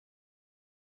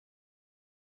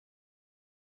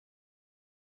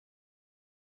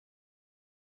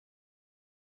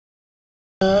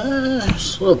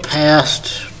It's a little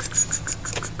past.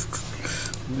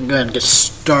 I'm going to go ahead and get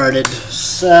started.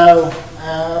 So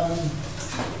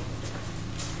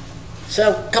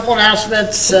a couple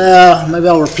announcements. Maybe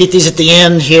I'll repeat these at the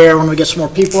end here when we get some more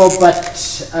people. But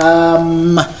so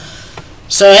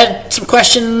I had some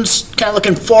questions, kind of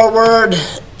looking forward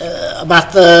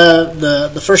about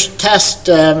the first test.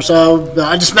 So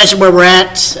I just mentioned where we're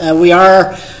at. We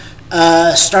are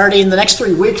starting the next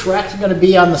 3 weeks. We're actually going to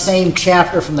be on the same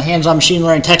chapter from the hands-on machine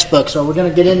learning textbook. So we're going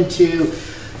to get into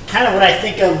kind of what I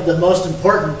think of the most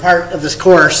important part of this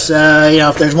course.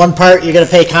 If there's one part you're going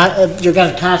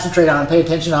to concentrate on, pay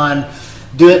attention on,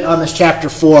 do it on this chapter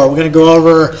 4. We're going to go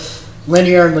over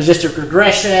linear and logistic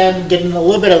regression, get into a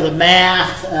little bit of the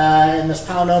math in this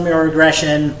polynomial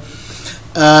regression.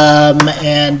 We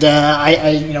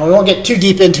won't get too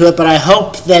deep into it, but I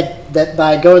hope that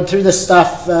by going through this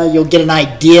stuff, you'll get an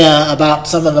idea about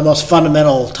some of the most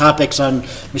fundamental topics on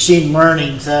machine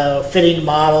learning. So fitting a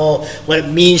model, what it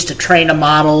means to train a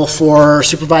model for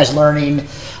supervised learning,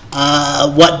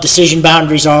 what decision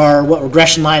boundaries are, what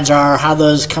regression lines are, how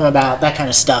those come about, that kind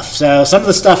of stuff. So some of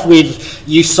the stuff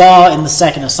you saw in the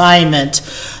second assignment,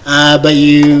 but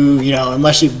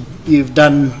unless you've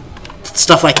done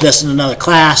stuff like this in another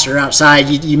class or outside,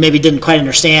 you maybe didn't quite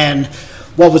understand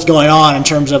what was going on in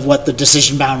terms of what the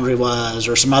decision boundary was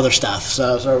or some other stuff.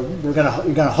 So you're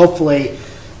gonna hopefully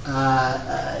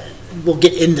we'll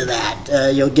get into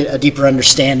that. You'll get a deeper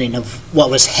understanding of what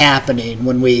was happening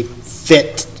when we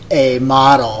fit a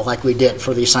model like we did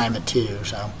for the assignment 2.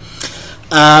 So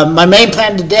my main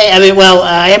plan today, I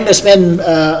am going to spend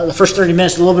the first 30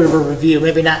 minutes a little bit of a review,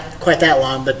 maybe not quite that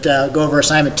long, but go over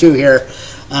assignment 2 here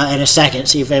in a second,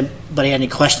 see if anybody had any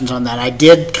questions on that. I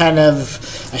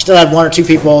still had 1 or 2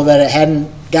 people that hadn't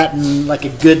gotten like a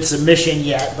good submission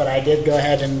yet, but I did go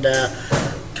ahead and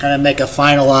kind of make a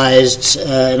finalized,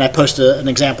 and I posted an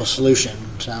example solution.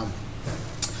 So,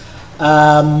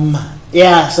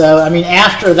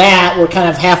 after that, we're kind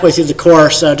of halfway through the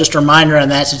course, so just a reminder on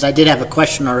that since I did have a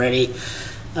question already.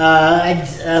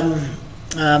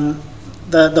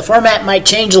 The format might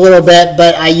change a little bit,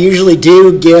 but I usually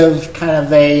do give kind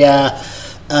of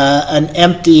an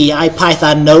empty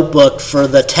IPython notebook for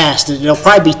the test. It'll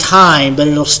probably be timed, but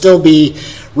it'll still be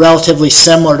relatively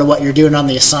similar to what you're doing on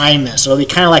the assignment. So it'll be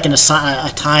kind of like a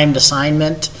timed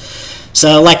assignment.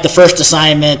 So like the first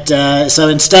assignment, so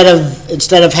instead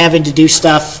of having to do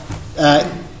stuff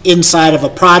inside of a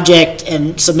project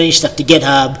and submitting stuff to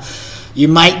GitHub, you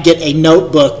might get a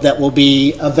notebook that will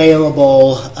be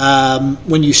available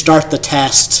when you start the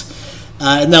test,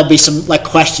 and there'll be some like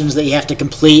questions that you have to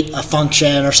complete a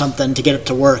function or something to get it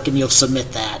to work, and you'll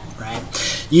submit that. Right?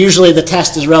 Usually the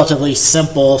test is relatively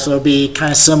simple, so it'll be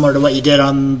kind of similar to what you did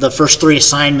on the first 3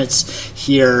 assignments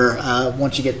here.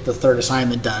 Once you get the 3rd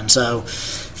assignment done, so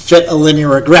fit a linear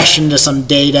regression to some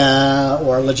data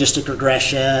or logistic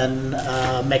regression,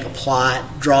 make a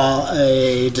plot, draw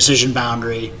a decision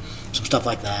boundary. Some stuff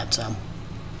like that. So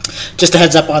just a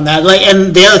heads up on that.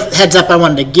 And the other heads up I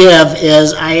wanted to give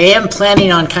is I am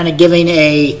planning on kind of giving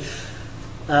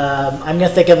I'm going to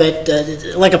think of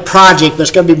it like a project, but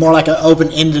it's going to be more like an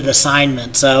open-ended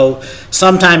assignment. So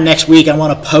sometime next week I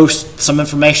want to post some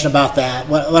information about that.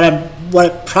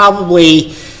 What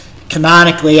probably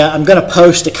canonically I'm going to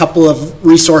post a couple of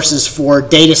resources for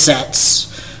data sets.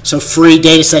 So free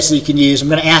data sets that you can use. I'm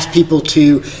going to ask people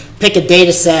to pick a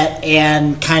data set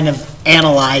and kind of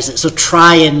analyze it. So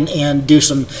try and do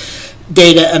some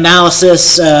data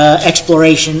analysis,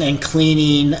 exploration, and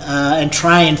cleaning, and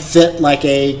try and fit like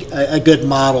a good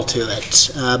model to it.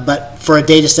 But for a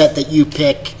data set that you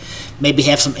pick, maybe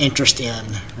have some interest in,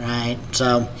 right?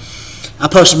 So I'll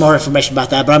post some more information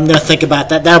about that, but I'm going to think about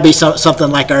that. That'll be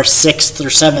something like our 6th or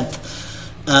 7th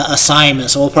assignment.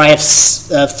 So we'll probably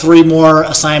have 3 more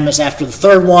assignments after the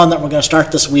 3rd one that we're going to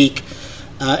start this week.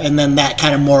 And then that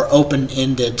kind of more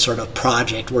open-ended sort of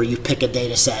project where you pick a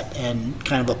data set and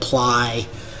kind of apply.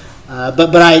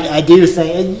 But I do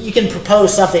think you can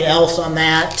propose something else on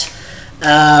that.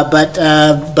 But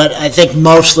I think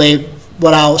mostly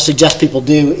what I'll suggest people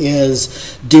do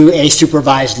is do a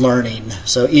supervised learning.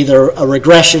 So either a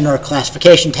regression or a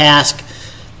classification task,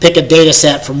 pick a data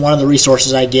set from one of the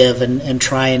resources I give and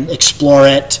try and explore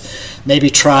it.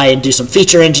 Maybe try and do some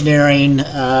feature engineering,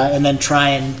 and then try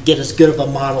and get as good of a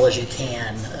model as you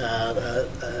can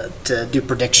to do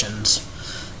predictions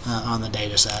on the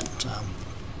data set. So,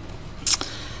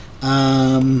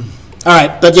 all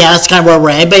right, but yeah, that's kind of where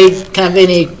we're at. Anybody kind of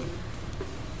any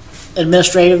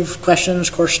administrative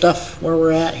questions, course stuff, where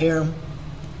we're at here?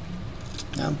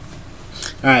 No?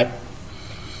 All right.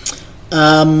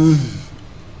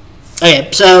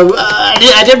 Okay, so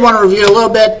I did want to review a little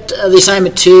bit of the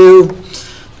assignment 2.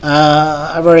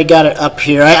 I've already got it up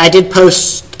here. I did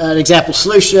post an example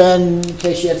solution in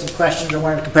case you had some questions or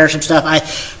wanted to compare some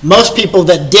stuff. Most people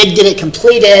that did get it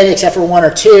completed, except for 1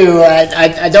 or 2,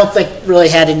 I don't think really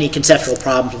had any conceptual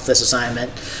problems with this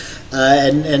assignment.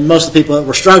 And most of the people that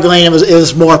were struggling, it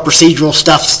was more procedural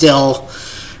stuff still,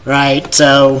 right?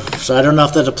 So I don't know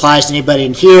if that applies to anybody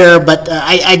in here, but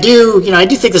I do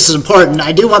think this is important.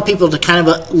 I do want people to kind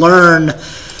of learn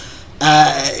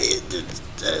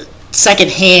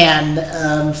secondhand,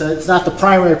 so it's not the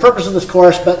primary purpose of this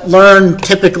course, but learn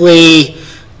typically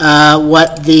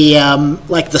what the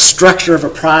like the structure of a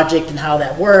project and how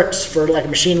that works for like a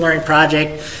machine learning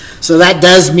project. So that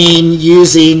does mean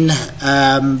using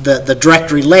the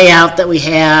directory layout that we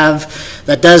have.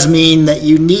 That does mean that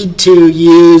you need to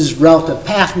use relative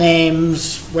path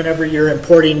names whenever you're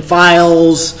importing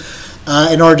files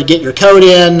in order to get your code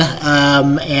in,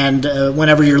 and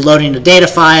whenever you're loading a data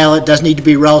file, it does need to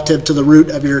be relative to the root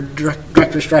of your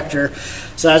directory structure.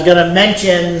 So I was going to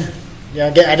mention,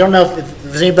 I don't know if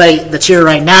there's anybody that's here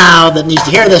right now that needs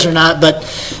to hear this or not, but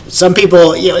some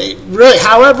people, really,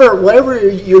 whatever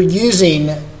you're using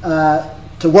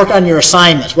to work on your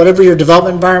assignments, whatever your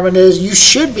development environment is, you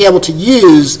should be able to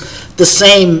use the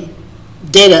same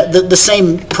data, the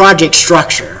same project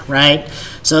structure, right?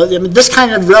 So this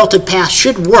kind of relative path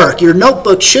should work. Your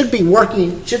notebook should be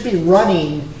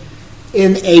running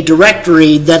in a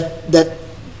directory that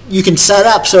you can set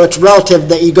up so it's relative,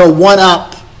 that you go one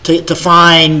up to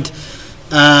find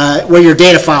where your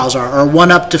data files are, or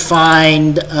one up to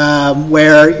find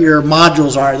where your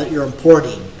modules are that you're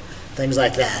importing, things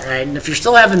like that, right? And if you're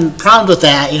still having problems with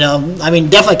that,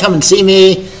 definitely come and see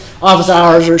me, office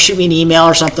hours, or shoot me an email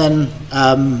or something.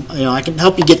 I can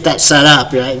help you get that set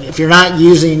up. If you're not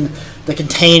using the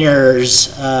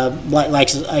containers like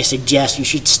I suggest, you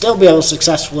should still be able to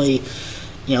successfully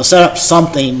set up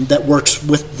something that works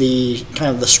with the kind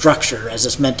of the structure as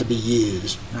it's meant to be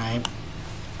used, right?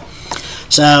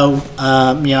 So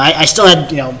I still had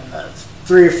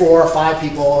 3 or 4 or 5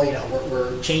 people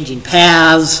were changing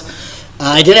paths.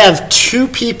 I did have 2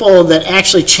 people that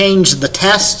actually changed the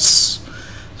tests,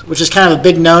 which is kind of a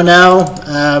big no-no.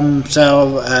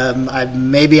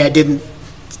 Maybe I didn't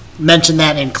mention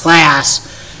that in class,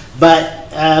 but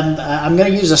I'm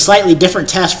going to use a slightly different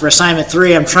test for assignment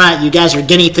 3. You guys are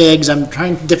guinea pigs. I'm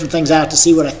trying different things out to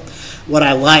see what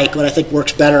I like, what I think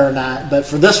works better or not. But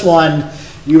for this one,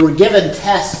 you were given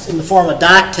tests in the form of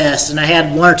doc tests, and I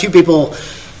had 1 or 2 people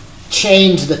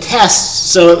change the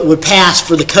tests so it would pass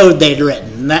for the code they'd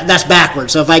written. That's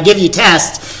backwards. So if I give you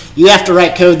tests, you have to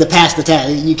write code that pass the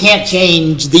test. You can't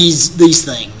change these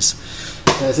things.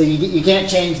 So you can't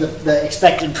change the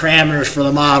expected parameters for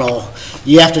the model.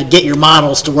 You have to get your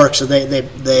models to work so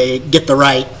they get the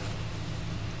right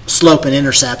slope and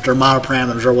intercept or model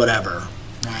parameters or whatever,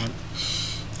 right?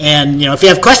 And if you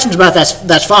have questions about that,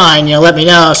 that's fine. Let me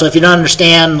know. So if you don't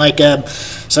understand,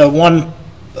 so one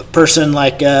person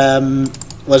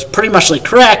was pretty much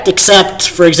correct, except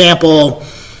for example,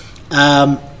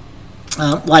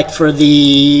 like for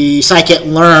the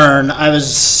scikit-learn,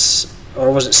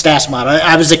 or was it stats model?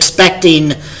 I was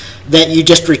expecting that you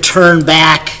just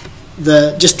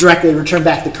directly return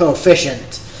back the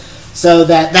coefficient. So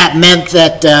that meant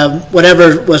that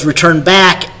whatever was returned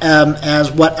back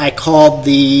as what I called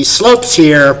the slopes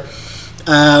here,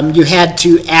 you had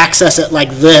to access it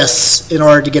like this in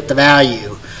order to get the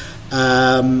value.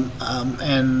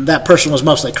 And that person was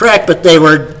mostly correct, but they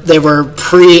were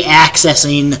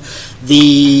pre-accessing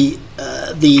the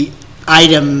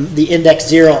item, the index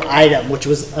 0 item, which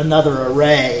was another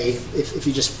array. If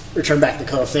you just return back the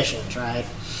coefficients, right?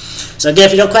 So again,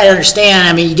 if you don't quite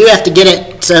understand, you do have to get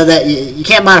it so that you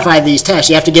can't modify these tests.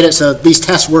 You have to get it so these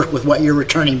tests work with what you're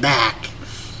returning back.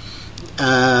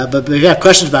 But if you have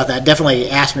questions about that, definitely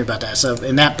ask me about that. So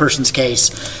in that person's case,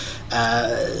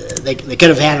 they could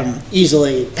have had them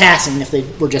easily passing if they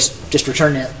were just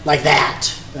returning it like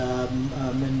that, and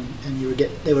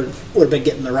they would have been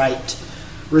getting the right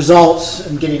results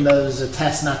and getting those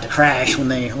tests not to crash when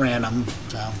they ran them.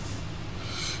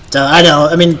 So I know,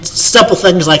 simple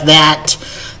things like that,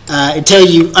 until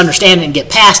you understand it and get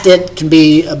past it, can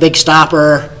be a big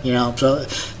stopper. So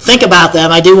think about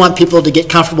them. I do want people to get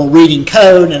comfortable reading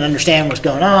code and understand what's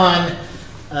going on,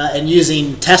 and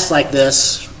using tests like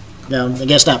this. I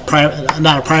guess not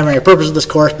a primary purpose of this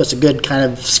course, but it's a good kind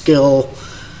of skill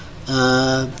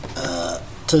to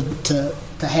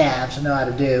have, to know how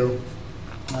to do.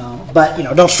 But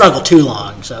don't struggle too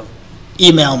long. So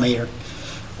email me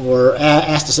or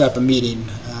ask to set up a meeting.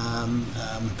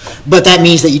 But that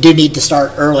means that you do need to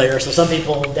start earlier. So some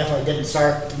people definitely didn't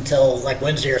start until like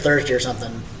Wednesday or Thursday or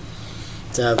something.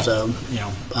 So you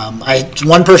know,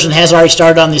 one person has already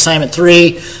started on the assignment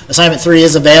 3. Assignment 3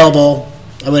 is available.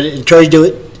 I would encourage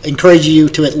you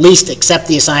to at least accept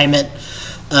the assignment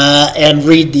and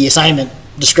read the assignment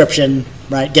description,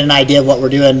 right? Get an idea of what we're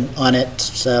doing on it.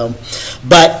 So,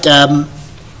 but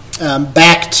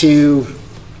back to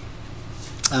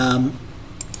kind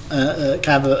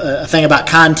of a thing about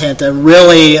content.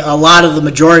 Really, a lot of the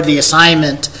majority of the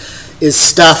assignment is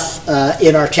stuff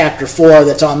in our chapter 4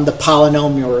 that's on the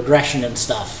polynomial regression and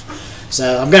stuff.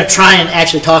 So I'm going to try and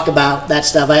actually talk about that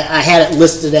stuff. I had it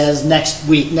listed as next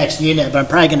week, next unit, but I'm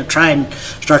probably going to try and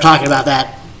start talking about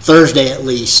that Thursday at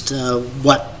least,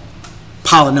 what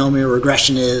polynomial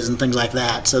regression is and things like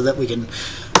that, so that we can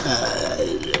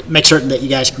make certain that you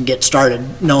guys can get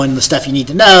started knowing the stuff you need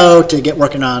to know to get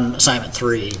working on assignment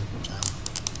 3. So.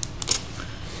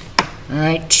 All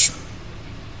right.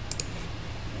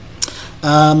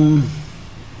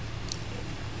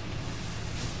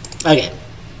 Okay.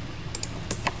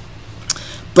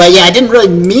 But yeah, I didn't really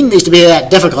mean these to be that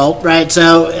difficult, right?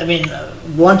 So, I mean,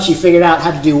 once you figured out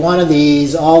how to do one of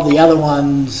these, all the other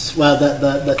ones, well,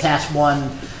 the task 1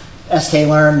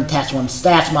 sklearn, task 1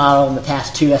 stats model, and the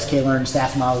task 2 sklearn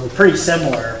stats model were pretty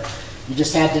similar. You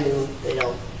just had to, you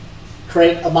know,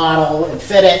 create a model and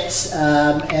fit it,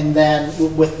 and then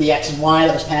with the x and y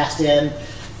that was passed in,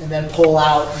 and then pull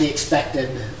out the expected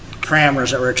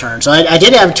parameters that were returned. So I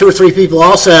did have 2 or 3 people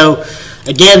also.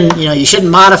 Again, you know, you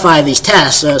shouldn't modify these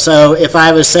tests. So if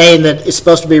I was saying that it's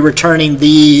supposed to be returning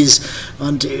these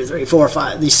 1, 2, 3, 4,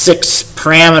 5, these 6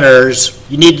 parameters,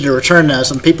 you needed to return those.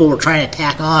 Some people were trying to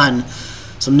tack on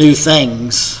some new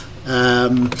things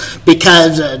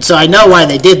because. So I know why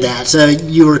they did that. So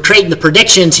you were creating the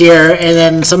predictions here, and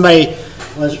then somebody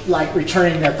was like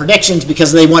returning their predictions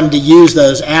because they wanted to use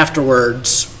those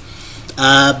afterwards.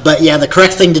 But yeah, the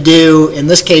correct thing to do in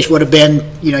this case would have been,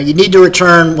 you know, you need to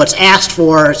return what's asked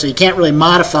for, so you can't really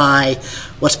modify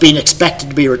what's being expected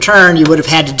to be returned. You would have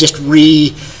had to just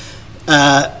recreate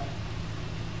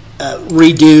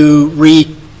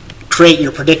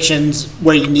your predictions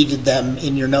where you needed them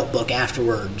in your notebook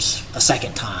afterwards a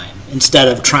second time, instead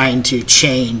of trying to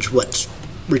change what's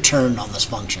returned on this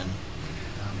function.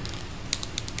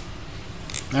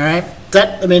 All right,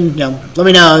 that, I mean, you know, let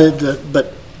me know,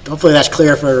 but hopefully that's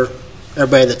clear for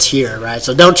everybody that's here, right?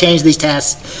 So don't change these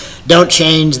tests. Don't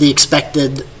change the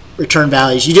expected return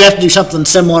values. You do have to do something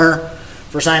similar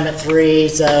for assignment 3.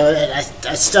 So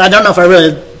I don't know if I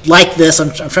really like this.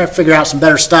 I'm trying to figure out some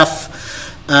better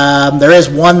stuff. There is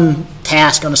one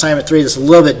task on assignment 3 that's a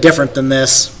little bit different than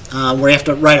this, where you have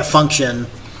to write a function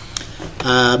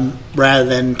rather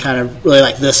than kind of really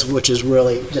like this, which is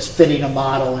really just fitting a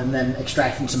model and then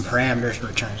extracting some parameters and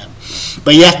returning them.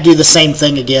 But you have to do the same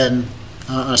thing again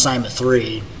on assignment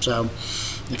 3. So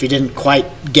if you didn't quite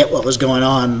get what was going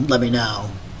on, let me know,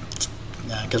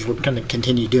 because we're going to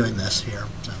continue doing this here.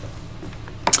 So.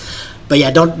 But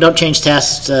yeah, don't change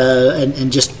tests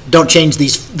and just don't change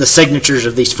the signatures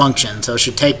of these functions. So it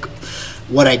should take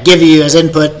what I give you as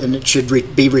input, and it should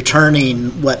be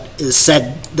returning what is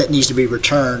said that needs to be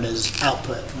returned as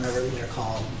output, whenever these are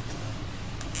called.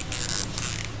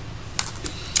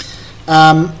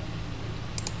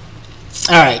 All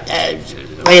right.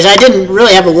 I didn't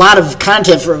really have a lot of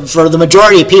content for the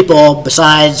majority of people,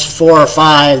 besides 4 or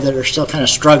 5 that are still kind of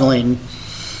struggling.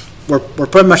 We're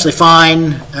pretty much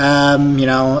fine. You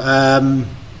know.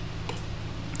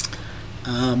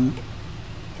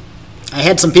 I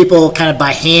had some people kind of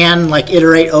by hand, like,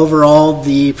 iterate over all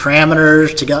the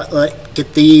parameters to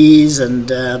get these, and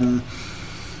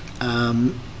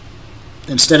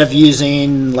instead of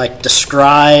using like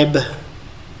describe,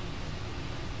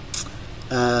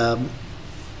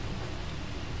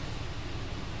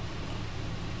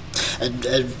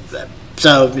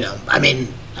 so, you know, I mean,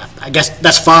 I guess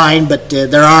that's fine, but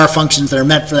there are functions that are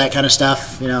meant for that kind of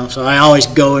stuff, you know. So I always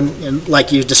go and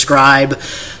like use describe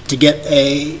to get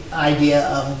a idea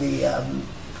of the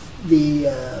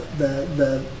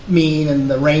mean and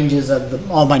the ranges of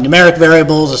all my numeric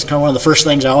variables. It's kind of one of the first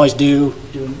things I always do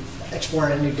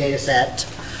exploring a new data set.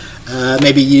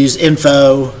 Maybe use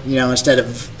info, you know, instead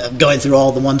of going through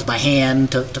all the ones by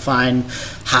hand to find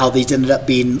how these ended up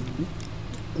being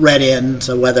read in.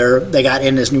 So whether they got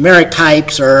in as numeric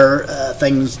types or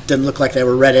things didn't look like they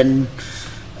were read in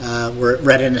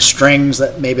as strings,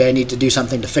 that maybe I need to do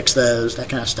something to fix those, that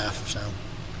kind of stuff. So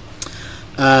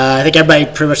I think everybody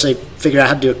pretty much figured out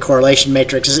how to do a correlation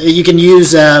matrix. You can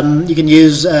use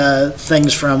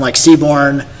things from like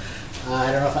Seaborn.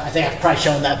 I don't know if I think I've probably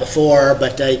shown that before,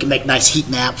 but you can make nice heat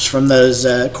maps from those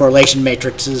correlation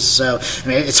matrices. So I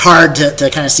mean, it's hard to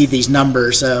kind of see these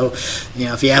numbers. So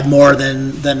if you have more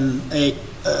than a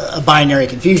binary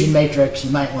confusion matrix,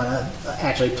 you might want to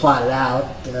actually plot it out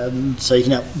so you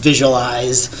can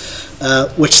visualize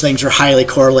which things are highly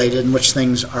correlated and which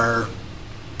things are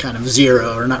kind of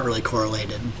zero or not really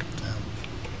correlated.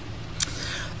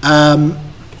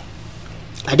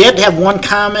 I did have one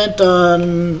comment on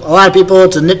a lot of people.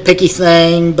 It's a nitpicky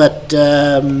thing, but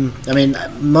I mean,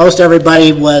 most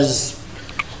everybody was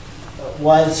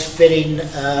fitting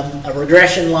a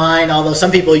regression line, although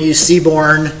some people use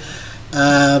Seaborn.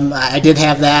 I did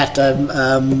have that,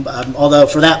 although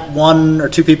for that one or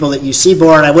two people that use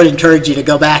Seaborn, I would encourage you to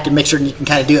go back and make sure you can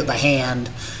kind of do it by hand.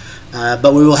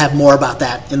 But we will have more about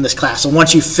that in this class. So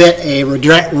once you fit a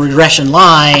regression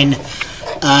line,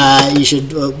 you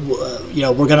should,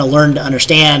 we're going to learn to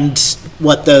understand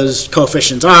what those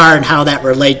coefficients are and how that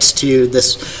relates to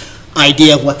this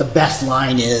idea of what the best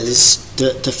line is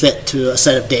to fit to a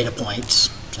set of data points.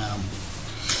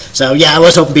 So yeah, I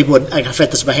was hoping people would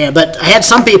fit this by hand, but I had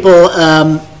some people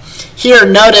here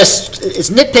notice it's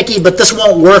nitpicky, but this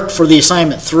won't work for the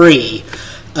assignment 3.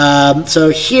 So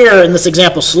here in this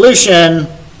example solution,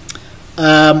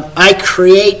 I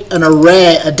create an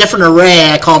array, a different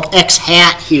array I called x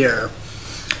hat here,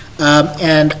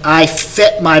 and I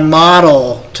fit my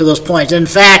model to those points. In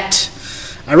fact,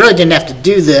 I really didn't have to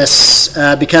do this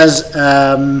because,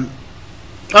 oh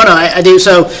no, I do.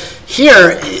 So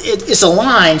here it's a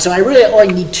line, so I really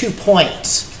only need 2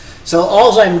 points. So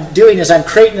all I'm doing is I'm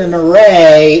creating an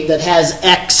array that has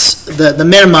x, the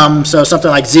minimum, so something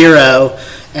like 0,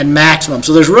 and maximum.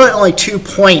 So there's really only 2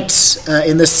 points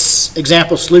in this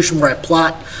example solution where I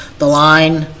plot the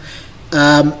line.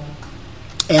 And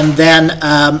then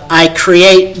I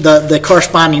create the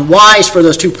corresponding y's for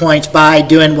those 2 points by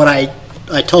doing what I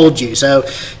told you. So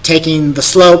taking the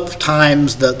slope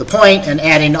times the point and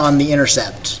adding on the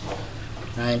intercept.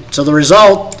 Right? So the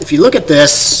result, if you look at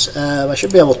this, I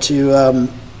should be able to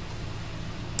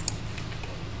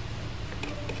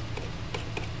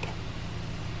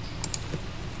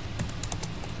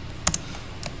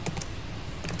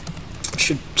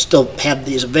should still have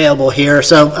these available here.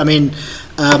 So I mean,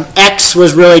 x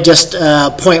was really just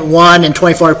 0.1 and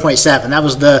 24.7. That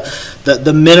was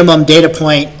the minimum data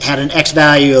point had an x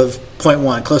value of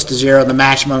 0.1, close to 0, and the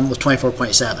maximum was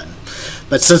 24.7.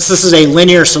 But since this is a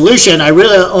linear solution, I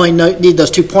really only need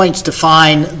those 2 points to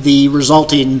find the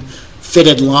resulting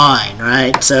fitted line,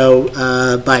 right? So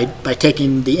by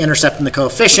taking the intercept and the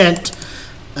coefficient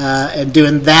and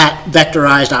doing that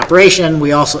vectorized operation,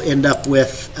 we also end up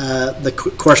with the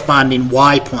corresponding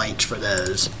y points for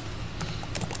those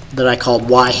that I called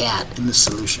y hat in the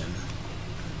solution.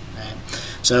 Right?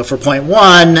 So for point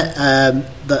 1,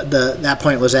 that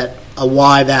point was at a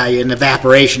y value, an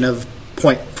evaporation of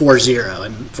 0.40,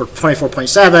 and for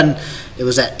 24.7, it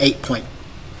was at 8.65.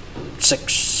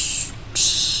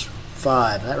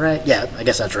 Is that right? Yeah, I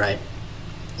guess that's right.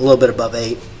 A little bit above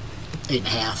 8,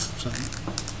 8.5.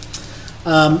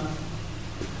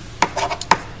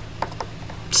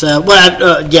 So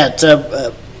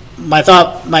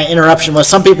my interruption was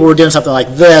some people were doing something like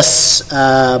this,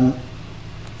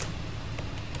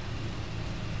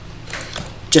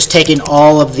 just taking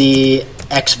all of the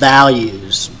x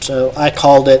values. So I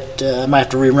called it, I might have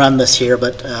to rerun this here,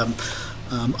 but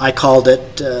I called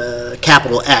it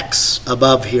capital X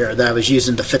above here that I was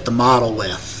using to fit the model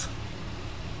with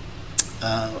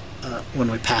when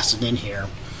we passed it in here.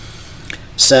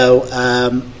 So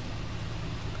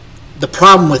the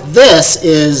problem with this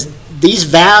is these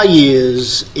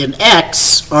values in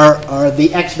x are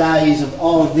the x values of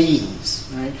all of these,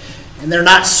 right? And they're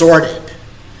not sorted.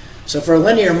 So for a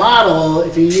linear model,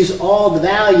 if you use all the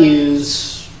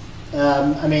values,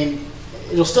 I mean,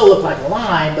 it'll still look like a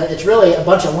line, but it's really a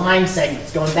bunch of line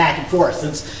segments going back and forth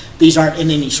since these aren't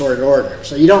in any sorted order.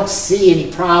 So you don't see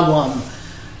any problem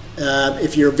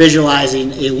if you're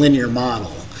visualizing a linear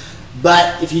model.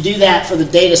 But if you do that for the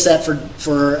data set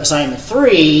for assignment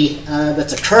 3,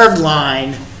 that's a curved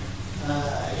line,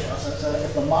 so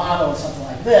if the model is something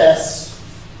like this,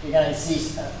 you're going to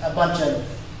see a bunch of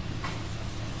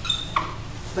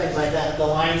things like that, the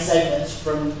line segments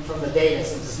from the data,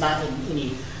 since it's not in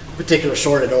any particular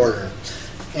sorted order.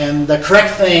 And the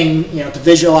correct thing, to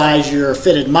visualize your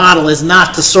fitted model is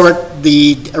not to sort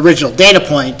the original data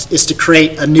points, is to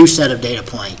create a new set of data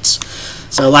points.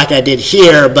 So like I did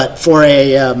here, but for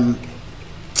a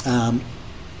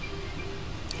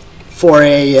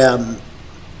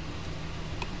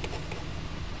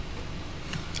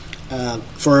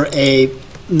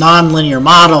nonlinear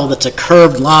model that's a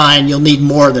curved line, you'll need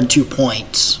more than 2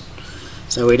 points.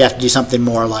 So we'd have to do something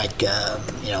more like,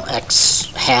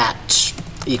 x hat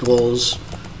equals,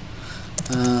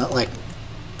 like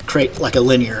create like a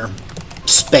linear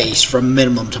space from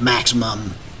minimum to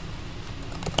maximum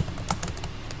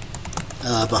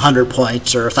of 100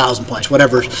 points or 1,000 points,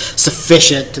 whatever's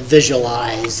sufficient to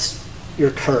visualize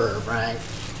your curve, right?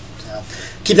 So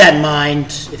keep that in mind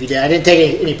if you did. I didn't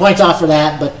take any points off for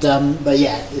that, but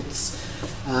yeah,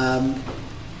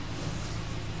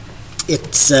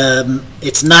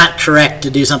 it's not correct to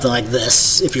do something like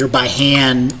this if you're by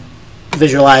hand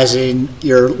visualizing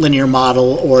your linear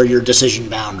model or your decision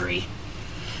boundary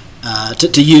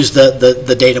to use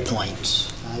the data points.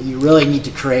 You really need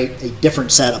to create a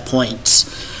different set of points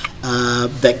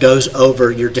that goes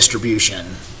over your distribution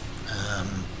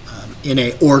in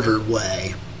an ordered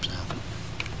way.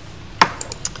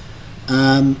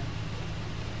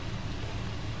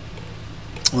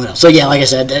 What else? So yeah, like I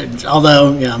said,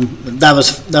 although that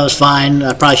was fine.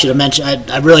 I probably should have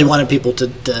mentioned. I really wanted people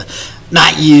to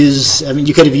not use. I mean,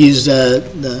 you could have used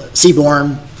the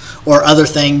Seaborn or other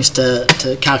things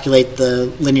to calculate the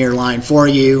linear line for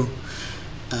you.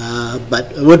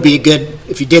 But it would be good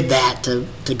if you did that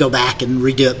to go back and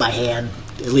redo it by hand,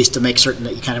 at least to make certain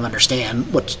that you kind of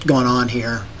understand what's going on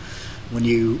here when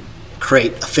you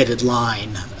create a fitted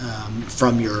line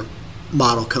from your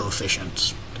model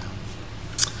coefficients.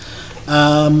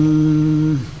 Yeah,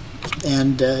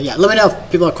 let me know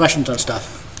if people have questions on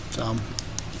stuff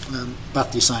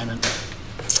about the assignment.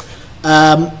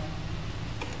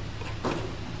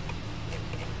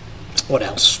 What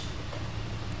else?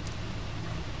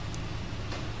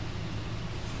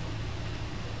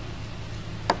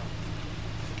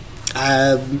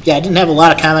 Yeah, I didn't have a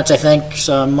lot of comments, I think,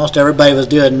 so most everybody was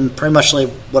doing pretty much like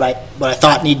what I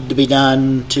thought needed to be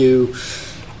done to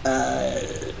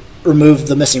remove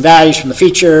the missing values from the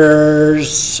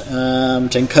features, to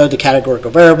encode the categorical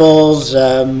variables.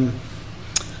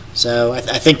 So I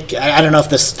think, I don't know if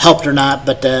this helped or not,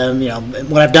 but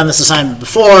when I've done this assignment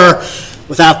before,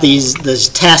 without these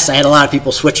tests, I had a lot of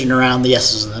people switching around the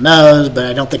yeses and the nos, but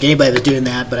I don't think anybody was doing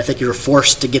that, but I think you were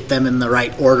forced to get them in the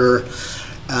right order.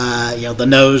 The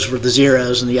no's were the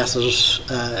zeros and the yeses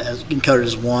as encoded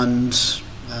as ones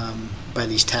by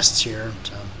these tests here.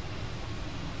 So.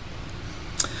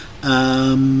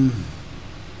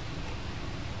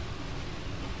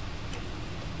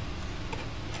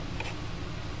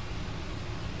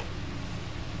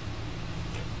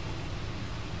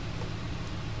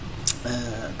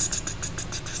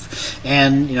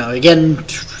 And again,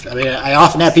 I mean, I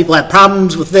often have people have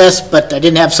problems with this, but I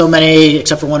didn't have so many,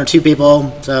 except for 1 or 2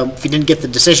 people. So if you didn't get the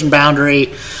decision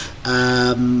boundary,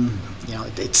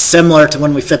 it's similar to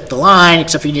when we fit the line,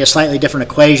 except for you need a slightly different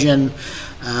equation.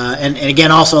 And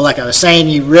again, also, like I was saying,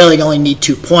 you really only need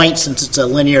 2 points since it's a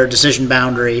linear decision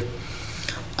boundary.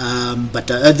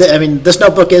 I mean, this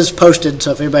notebook is posted,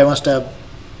 so if anybody wants to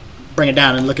bring it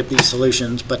down and look at these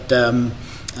solutions, but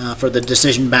for the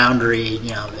decision boundary,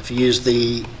 if you use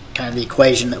the kind of the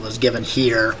equation that was given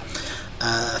here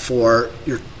for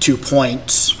your 2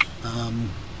 points,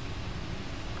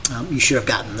 you should have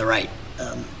gotten the right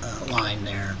line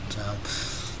there. So,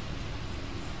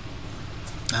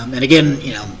 and again,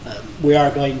 we are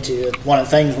going to, one of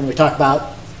the things when we talk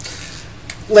about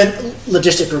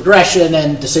logistic regression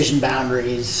and decision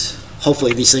boundaries,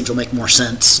 hopefully these things will make more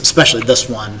sense, especially this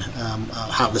one,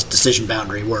 how this decision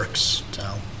boundary works. So,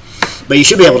 but you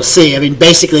should be able to see, I mean,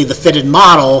 basically the fitted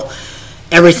model,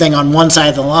 everything on one side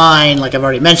of the line, like I've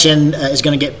already mentioned, is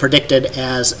going to get predicted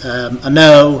as a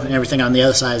no, and everything on the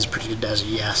other side is predicted as a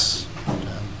yes.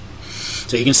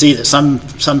 So you can see that some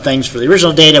things for the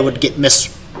original data would get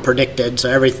mispredicted. So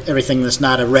everything that's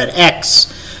not a red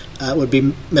X would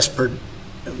be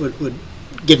would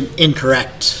get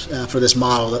incorrect for this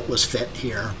model that was fit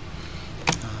here.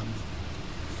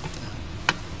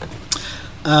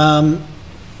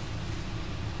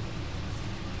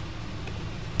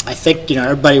 I think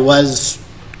everybody was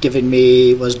giving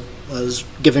me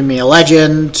a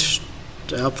legend.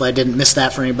 Hopefully I didn't miss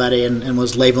that for anybody, and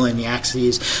was labeling the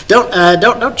axes.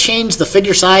 Don't change the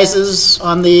figure sizes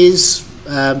on these.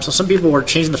 So some people were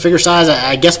changing the figure size.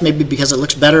 I guess maybe because it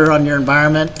looks better on your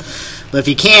environment. But if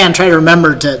you can, try to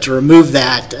remember to remove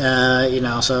that.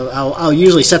 So I'll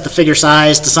usually set the figure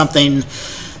size to something,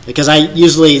 because I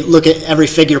usually look at every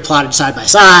figure plotted side by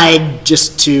side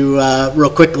just to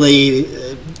real quickly.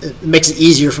 It makes it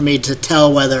easier for me to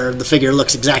tell whether the figure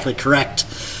looks exactly correct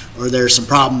or there's some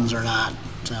problems or not.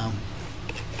 So,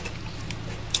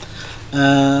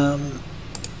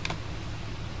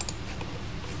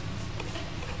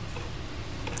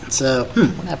 So,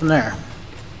 what happened there?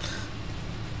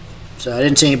 So I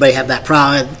didn't see anybody have that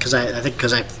problem because I think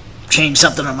because I changed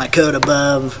something on my code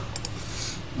above,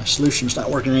 my solution's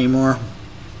not working anymore.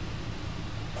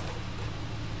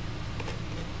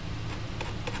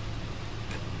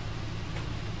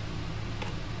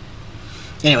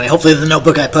 Anyway, hopefully the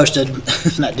notebook I posted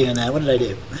is not doing that. What did I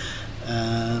do?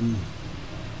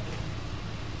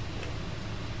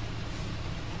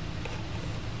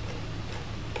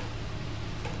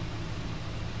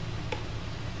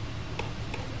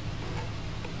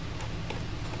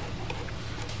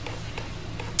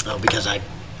 Oh, because I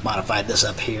modified this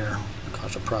up here, it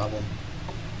caused a problem.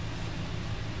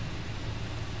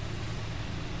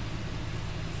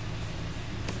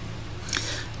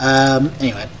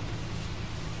 Anyway.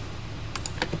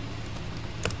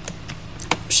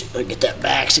 See if I can get that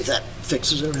back, see if that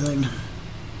fixes everything.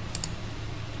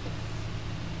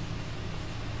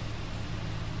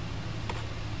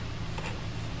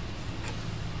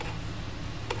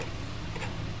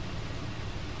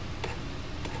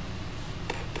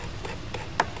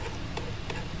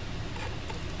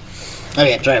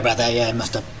 Okay, sorry about that. Yeah, I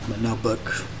messed up my notebook.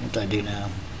 What do I do now?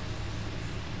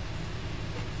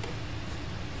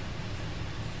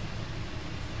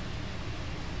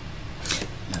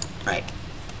 Right.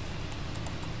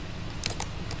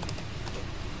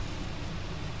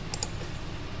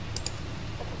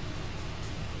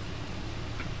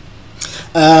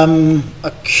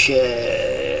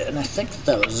 Okay, and I think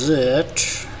that was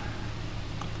it.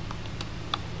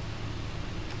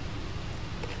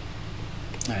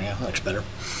 There you go, that looks better.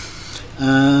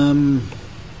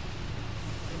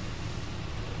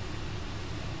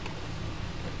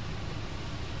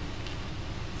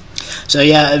 So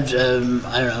yeah, I don't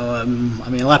know. I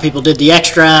mean, a lot of people did the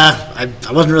extra. I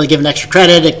wasn't really given extra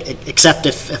credit, except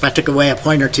if I took away a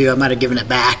point or two, I might have given it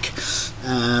back.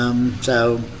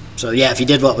 So yeah, if you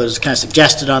did what was kind of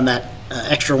suggested on that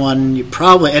extra one, you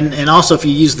probably, and also if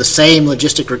you use the same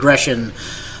logistic regression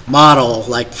model,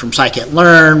 like from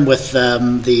scikit-learn with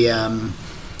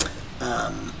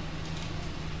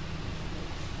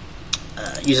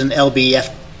using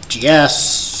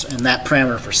LBFGS and that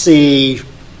parameter for C, you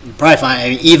probably find, I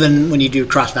mean, even when you do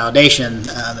cross-validation,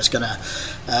 it's going to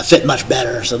fit much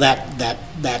better. So that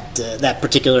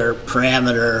particular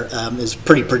parameter is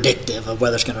pretty predictive of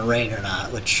whether it's going to rain or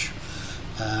not, which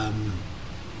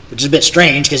is a bit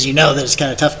strange because you know that it's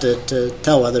kind of tough to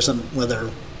tell whether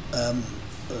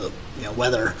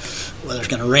whether it's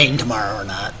going to rain tomorrow or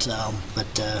not. So, but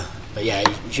yeah,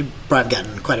 you should probably have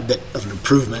gotten quite a bit of an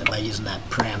improvement by using that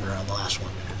parameter on the last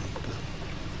one.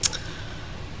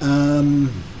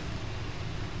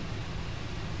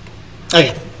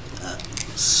 Okay.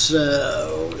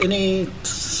 So, any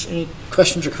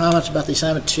questions or comments about the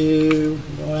assignment 2? You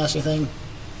want to ask anything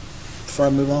before I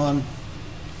move on?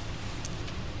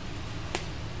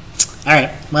 All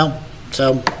right. Well,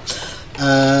 so.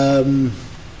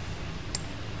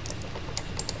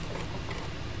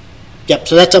 Yep,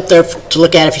 so that's up there to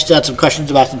look at if you still had some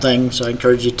questions about some things. So I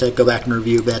encourage you to go back and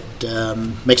review a bit.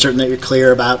 Make certain that you're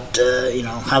clear about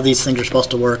how these things are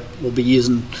supposed to work. We'll be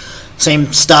using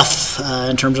same stuff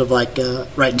in terms of like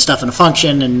writing stuff in a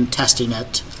function and testing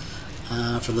it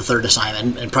for the third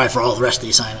assignment and probably for all the rest of the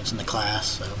assignments in the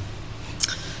class. So,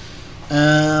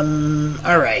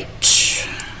 all right.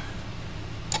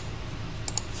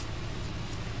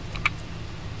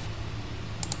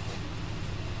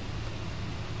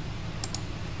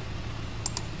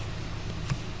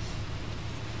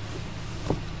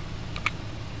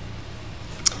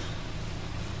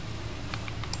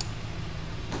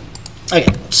 Okay,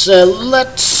 so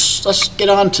let's get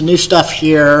on to new stuff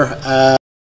here.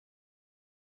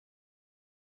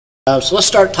 So let's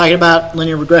start talking about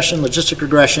linear regression, logistic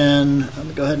regression. Let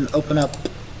me go ahead and open up.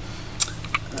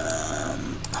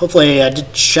 Hopefully I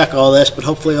did check all this, but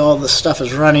hopefully all the stuff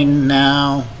is running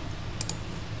now.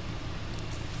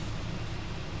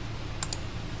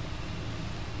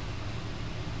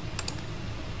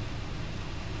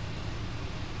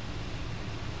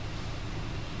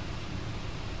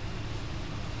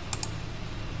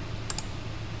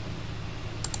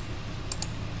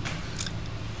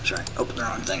 Sorry, open the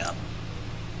wrong thing up.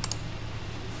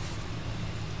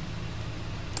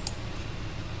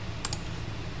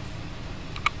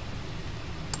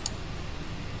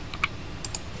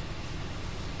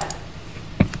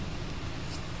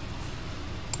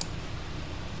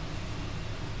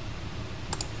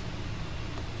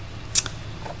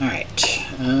 All right.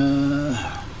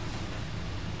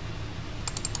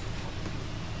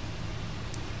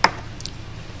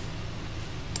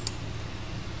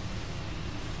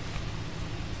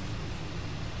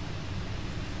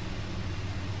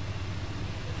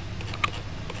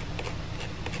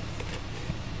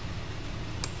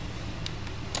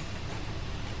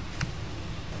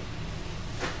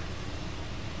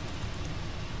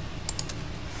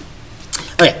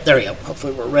 Okay, there we go.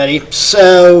 Hopefully we're ready.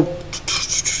 So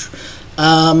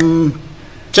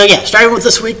yeah, starting with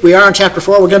this week, we are on chapter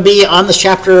 4. We're going to be on this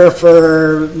chapter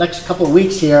for the next couple of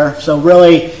weeks here. So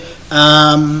really,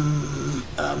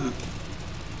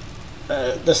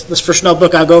 this first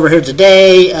notebook I'll go over here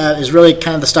today is really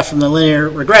kind of the stuff from the linear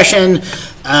regression.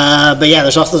 But yeah,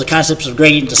 there's also the concepts of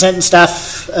gradient descent and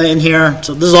stuff in here.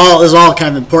 So this is all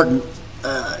kind of important,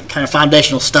 kind of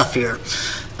foundational stuff here.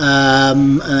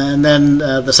 And then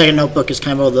the second notebook is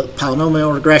kind of all the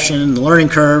polynomial regression, the learning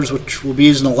curves, which we'll be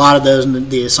using a lot of those in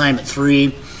the assignment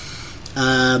 3.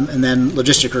 And then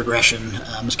logistic regression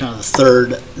is kind of the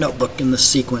third notebook in this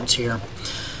sequence here.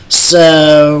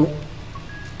 So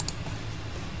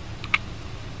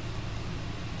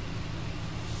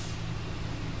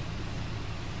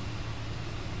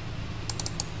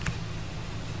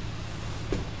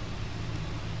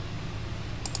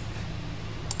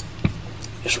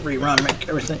just rerun,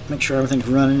 make sure everything's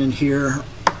running in here.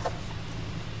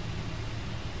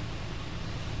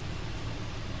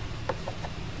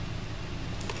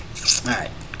 All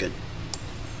right, good.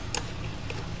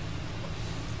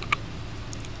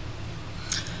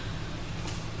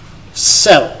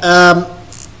 So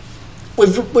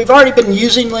we've already been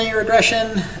using linear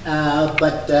regression,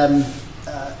 but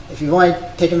if you've only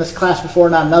taken this class before,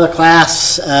 not another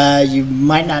class, you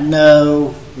might not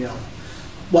know,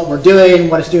 what we're doing,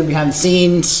 what it's doing behind the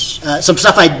scenes. Some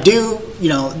stuff I do,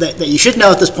 that you should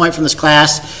know at this point from this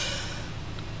class.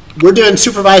 We're doing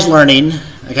supervised learning,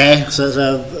 okay? So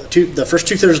the first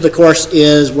 2/3 of the course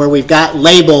is where we've got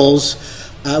labels.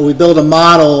 We build a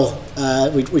model.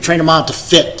 We train a model to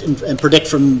fit and predict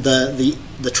from the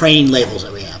training labels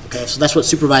that we have, okay? So that's what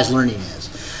supervised learning is.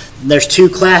 And there's 2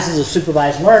 classes of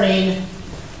supervised learning.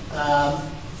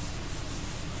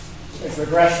 There's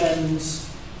regressions.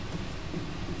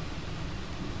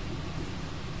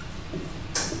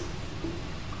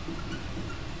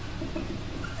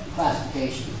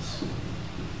 Classifications.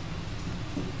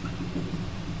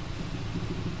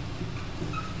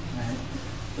 Right.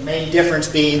 The main difference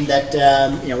being that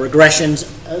regressions,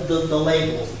 the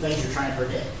labels, the things you're trying to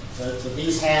predict. So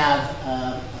these have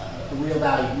a real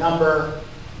value number.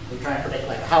 We're trying to predict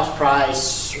like a house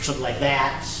price or something like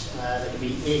that. That could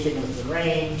be anything within the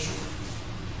range.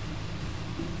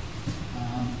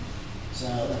 So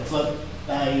a float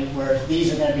value, whereas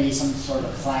these are going to be some sort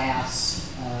of class.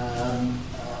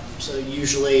 So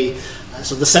usually,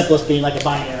 so the simplest being like a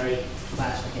binary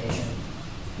classification.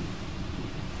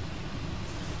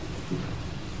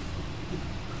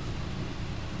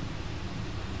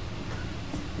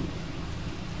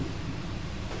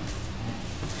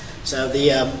 So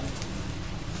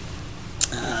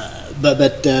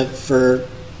for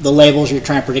the labels you're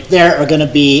trying to predict there are going to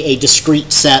be a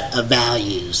discrete set of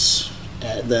values.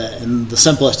 And the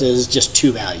simplest is just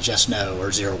 2 values, yes, no,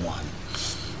 or 0, 1.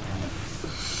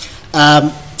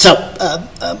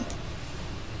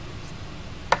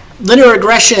 Linear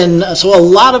regression, so a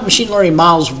lot of machine learning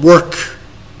models work,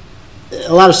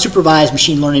 a lot of supervised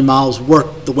machine learning models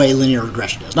work the way linear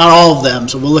regression does. Not all of them,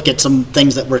 so we'll look at some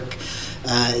things that work,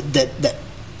 that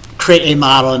create a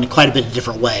model in quite a bit of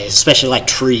different ways, especially like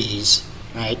trees,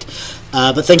 right?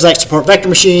 But things like support vector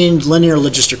machines, linear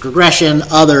logistic regression,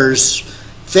 others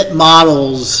fit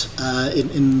models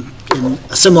in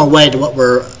a similar way to what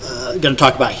we're going to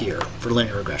talk about here for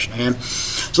linear regression. Okay?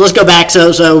 So let's go back.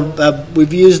 So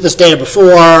we've used this data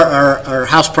before, our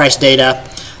house price data.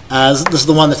 This is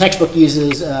the one the textbook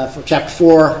uses for chapter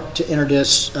 4 to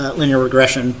introduce linear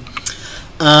regression.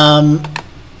 So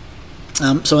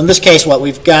in this case, what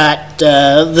we've got,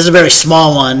 this is a very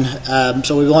small one.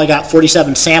 So we've only got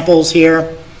 47 samples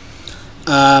here.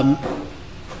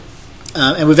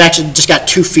 And we've actually just got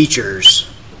 2 features.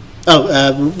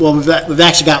 Well, we've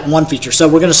actually got 1 feature. So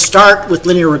we're going to start with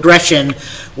linear regression,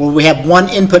 where we have 1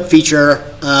 input feature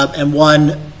and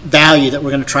 1 value that we're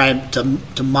going to try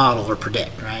to model or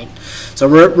predict, right? So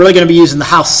we're really going to be using the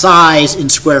house size in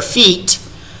square feet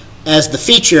as the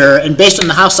feature, and based on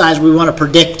the house size, we want to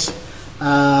predict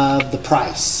the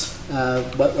price,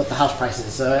 what the house price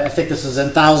is. So I think this is in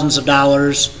thousands of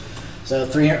dollars. So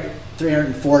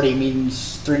 340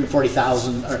 means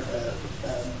 340,000.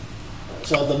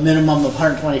 So the minimum of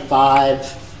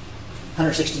 125,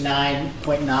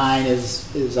 169.9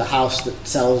 is a house that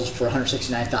sells for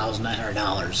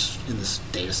 $169,900 in this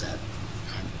data set.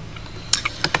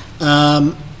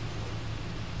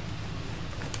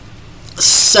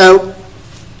 So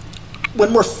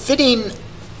when we're fitting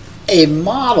a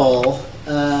model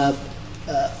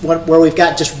where we've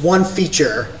got just 1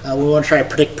 feature, we want to try to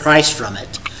predict price from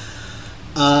it.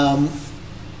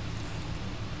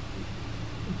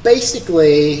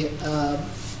 Basically,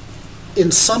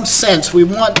 in some sense, we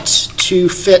want to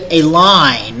fit a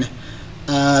line,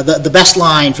 the best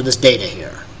line for this data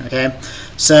here, okay?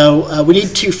 So we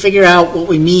need to figure out what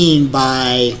we mean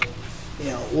by,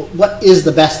 what is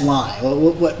the best line?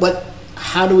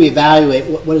 How do we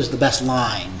evaluate what is the best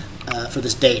line for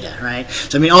this data, right?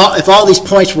 So I mean, if all these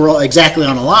points were exactly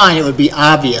on a line, it would be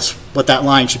obvious what that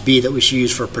line should be that we should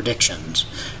use for predictions,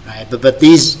 right? But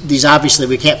these obviously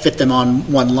we can't fit them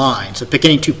on one line. So pick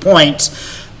any 2 points,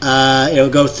 it'll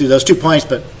go through those 2 points,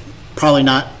 but probably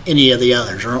not any of the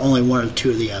others, or only 1 or 2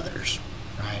 of the others,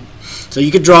 right? So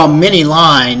you could draw many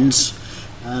lines,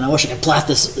 and I wish I could plot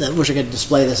this. I wish I could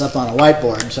display this up on a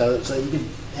whiteboard. So you could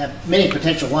have many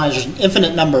potential lines. There's an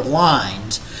infinite number of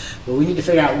lines, but we need to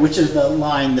figure out which is the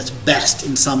line that's best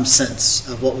in some sense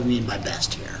of what we mean by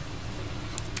best here.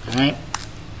 All right.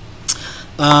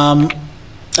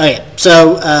 Okay.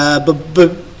 So, but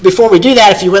before we do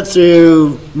that, if you went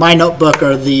through my notebook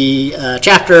or the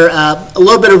chapter, a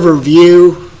little bit of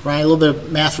review, right? A little bit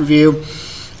of math review.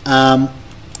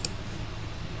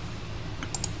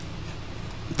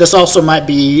 This also might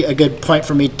be a good point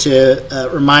for me to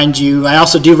remind you. I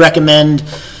also do recommend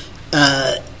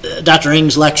Dr.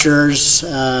 Ng's lectures.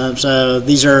 So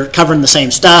these are covering the same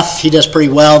stuff. He does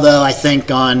pretty well, though, I think,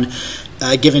 on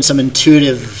giving some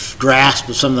intuitive grasp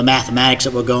of some of the mathematics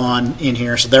that will go on in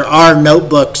here. So there are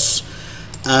notebooks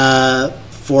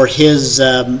for his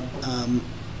under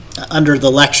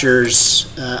the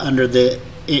lectures, under the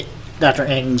Dr.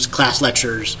 Ng's class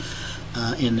lectures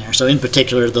in there. So in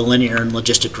particular, the linear and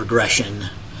logistic regression,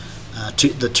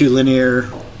 the 2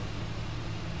 linear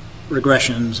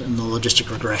regressions and the logistic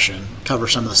regression cover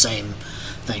some of the same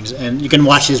things. And you can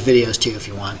watch his videos too if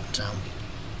you want. So.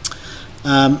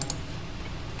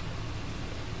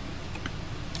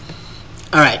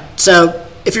 All right, so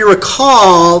if you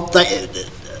recall,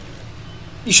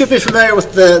 you should be familiar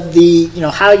with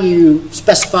the how you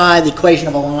specify the equation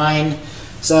of a line.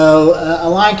 So a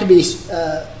line can be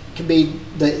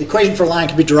the equation for a line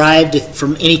can be derived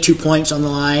from any 2 points on the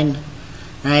line,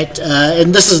 right?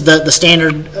 And this is the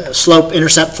standard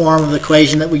slope-intercept form of the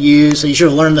equation that we use. So you should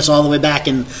have learned this all the way back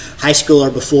in high school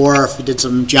or before, if you did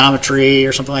some geometry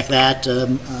or something like that.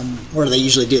 Where do they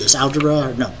usually do this? Algebra?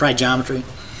 Or no, probably geometry.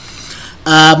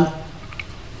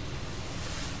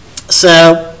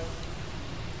 So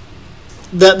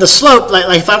the slope,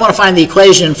 like if I want to find the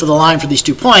equation for the line for these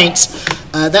 2 points,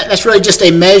 that's really just a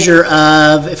measure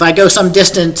of, if I go some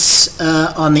distance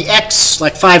on the x,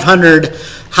 like 500,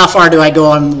 how far do I go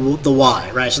on the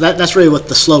y, right? So that's really what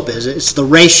the slope is. It's the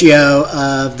ratio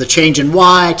of the change in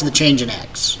y to the change in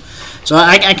x. So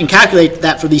I can calculate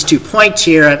that for these 2 points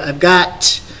here. I've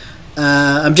got,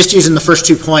 I'm just using the first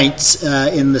 2 points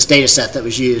in this data set that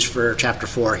was used for chapter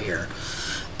 4 here.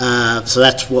 So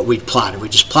that's what we plotted. We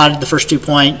just plotted the first 2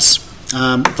 points.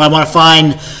 If I want to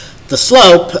find the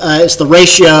slope, it's the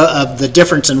ratio of the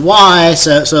difference in y.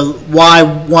 So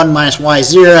y1 minus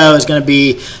y0 is going to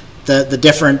be the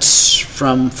difference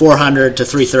from 400 to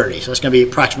 330. So it's going to be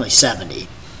approximately 70.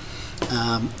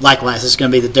 Likewise, it's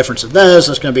going to be the difference of those.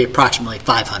 So it's going to be approximately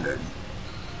 500.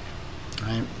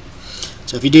 Right?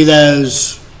 So if you do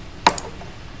those,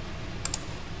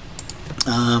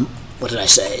 what did I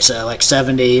say? So like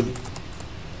 70.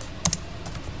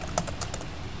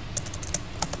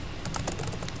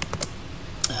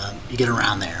 You get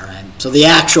around there, right? So the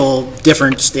actual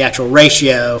difference, the actual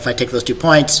ratio, if I take those 2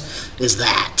 points, is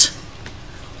that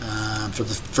for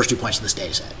the first 2 points in this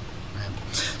data set. Right?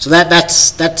 So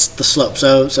that's the slope.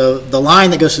 So the line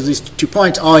that goes through these 2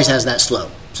 points always has that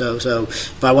slope. So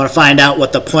if I want to find out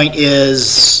what the point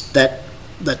is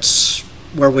that's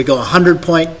where we go 100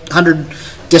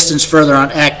 distance further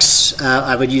on x,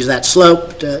 I would use that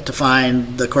slope to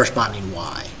find the corresponding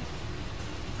y.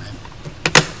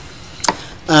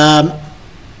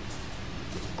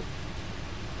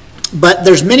 But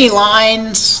there's many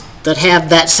lines that have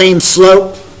that same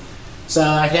slope. So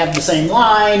I have the same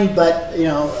line, but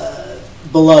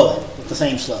below it with the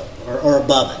same slope, or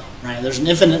above it. Right? There's an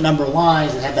infinite number of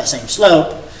lines that have that same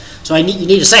slope. So you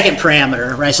need a second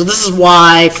parameter, right? So this is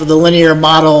why for the linear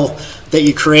model that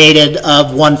you created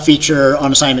of one feature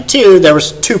on assignment 2, there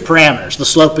was 2 parameters: the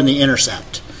slope and the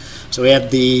intercept. So we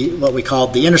have what we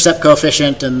called the intercept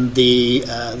coefficient, and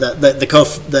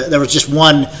there was just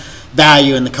one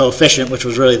value in the coefficient, which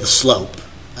was really the slope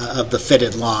of the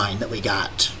fitted line that we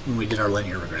got when we did our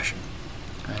linear regression.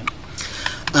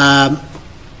 Right?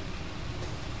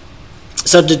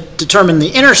 So to determine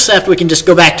the intercept, we can just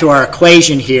go back to our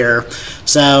equation here.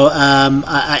 So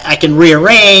I can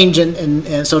rearrange,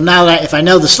 and so now that if I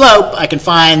know the slope, I can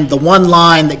find the one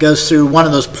line that goes through one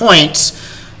of those points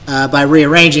by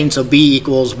rearranging, so b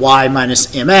equals y minus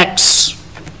mx,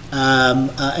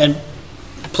 and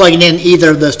plugging in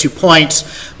either of those 2 points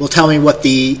will tell me what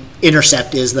the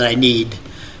intercept is that I need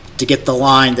to get the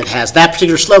line that has that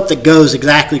particular slope that goes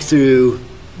exactly through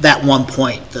that 1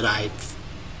 point that I've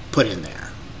put in there.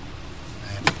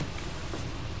 Right.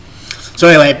 So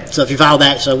anyway, so if you follow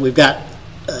that, so we've got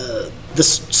this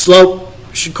slope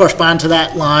should correspond to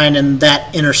that line, and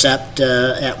that intercept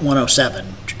at 107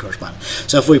 should correspond.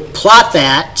 So if we plot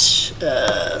that,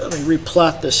 let me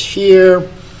replot this here.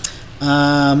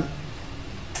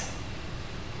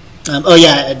 Oh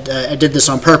yeah, I did this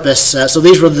on purpose. So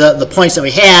these were the points that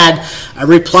we had. I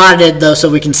replotted those so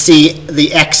we can see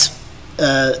the x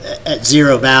at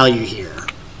 0 value here,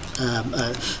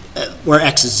 where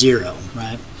x is 0,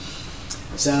 right?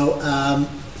 So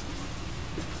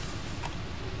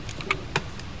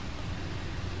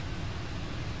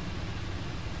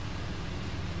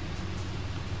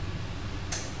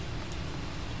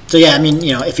so yeah, I mean,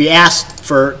 you know, if you ask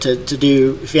if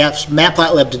you ask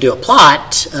Matplotlib to do a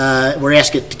plot, where you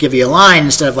ask it to give you a line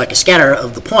instead of like a scatter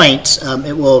of the points,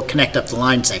 it will connect up the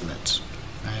line segments,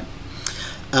 right?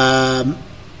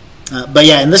 But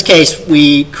yeah, in this case,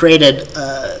 we created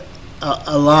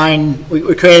a line.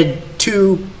 We created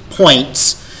 2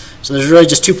 points. So there's really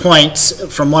just 2 points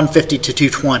from 150 to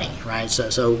 220, right?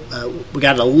 So we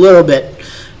got a little bit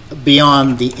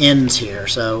beyond the ends here.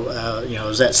 So, you know, it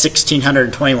was at 1600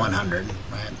 and 2100,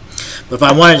 right? But if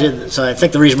I wanted to, so I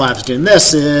think the reason why I was doing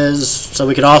this is so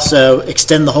we could also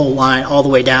extend the whole line all the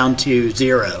way down to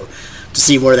 0 to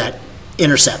see where that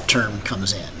intercept term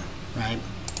comes in, right?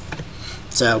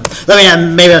 So, I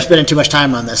mean, maybe I'm spending too much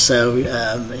time on this. So, you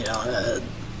know,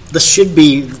 this should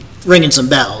be ringing some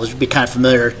bells. It should be kind of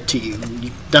familiar to you.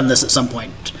 You've done this at some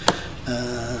point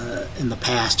in the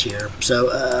past here. So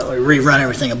we rerun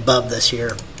everything above this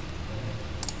here.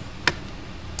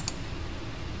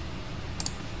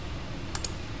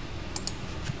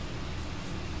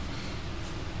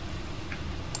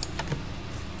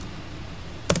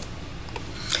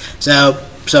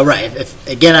 So right.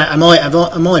 Again, I'm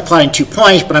only plotting 2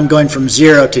 points, but I'm going from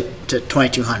 0 to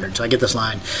 2200. So I get this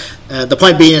line. The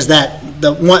point being is that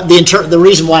the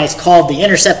reason why it's called the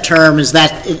intercept term is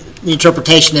that the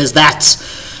interpretation is that's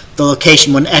the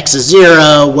location when x is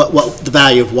 0, what the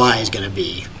value of y is going to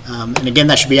be. And again,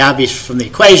 that should be obvious from the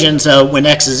equation. So when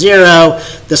x is 0,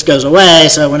 this goes away.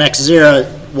 So when x is 0,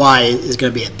 y is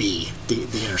going to be at b, the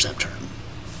intercept term,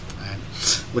 right?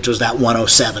 Which was that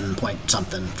 107 point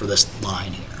something for this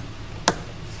line here.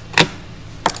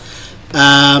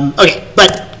 Okay,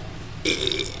 but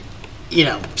you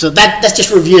know, so that's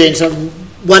just reviewing. So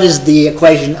what is the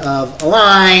equation of a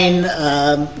line?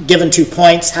 Given 2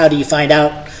 points, how do you find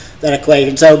out that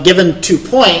equation? So given 2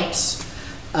 points,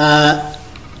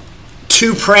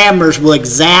 2 parameters will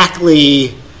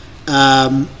exactly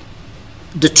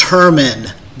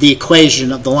determine the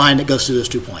equation of the line that goes through those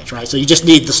 2 points, right? So you just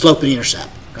need the slope and the intercept,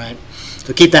 right?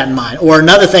 So keep that in mind. Or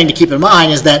another thing to keep in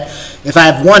mind is that if I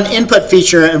have 1 input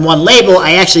feature and 1 label,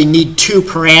 I actually need 2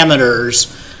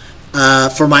 parameters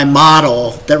for my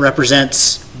model that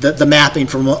represents the mapping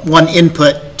from 1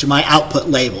 input to my output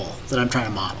label that I'm trying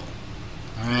to model.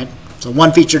 All right? So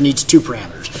 1 feature needs 2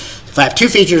 parameters. If I have 2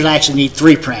 features, I actually need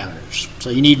 3 parameters. So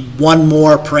you need 1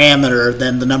 more parameter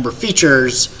than the number of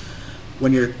features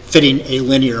when you're fitting a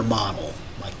linear model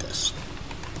like this.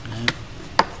 Okay?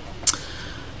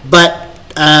 But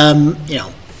you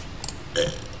know,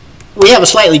 we have a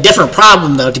slightly different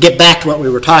problem, though, to get back to what we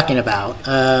were talking about.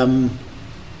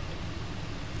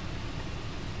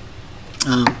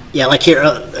 Yeah, like here,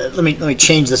 let me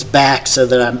change this back so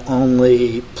that I'm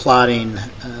only plotting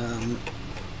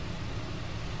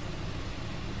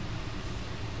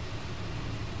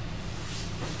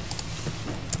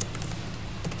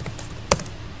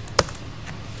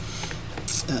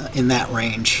in that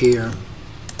range here.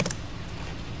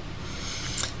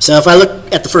 So if I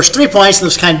look at the first 3 points, this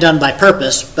was kind of done by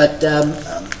purpose, but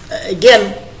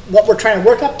again, what we're trying to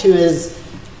work up to is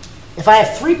if I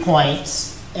have 3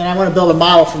 points and I want to build a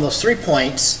model from those 3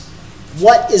 points,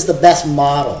 what is the best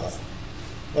model?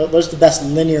 What's the best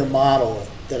linear model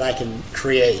that I can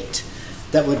create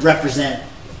that would represent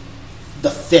the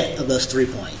fit of those 3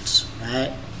 points,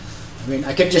 right? I mean,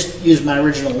 I could just use my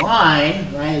original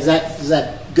line, right? Is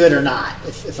that good or not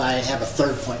if I have a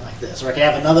 3rd point like this? Or I could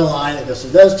have another line that goes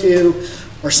through those 2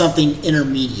 or something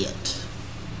intermediate,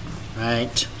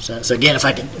 right? So again, if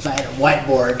I had a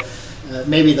whiteboard,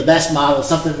 maybe the best model is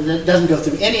something that doesn't go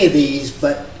through any of these,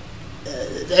 but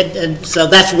and so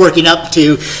that's working up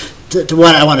to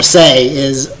what I want to say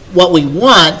is what we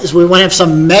want is we want to have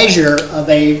some measure of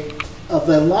a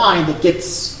line that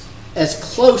gets as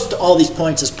close to all these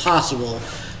points as possible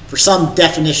for some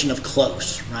definition of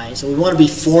close, right? So we want to be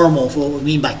formal for what we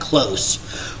mean by close,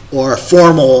 or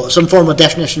some formal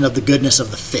definition of the goodness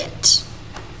of the fit,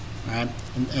 right?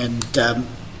 And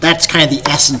that's kind of the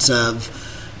essence of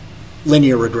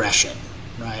linear regression,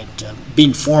 right?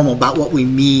 Being formal about what we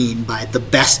mean by the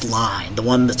best line, the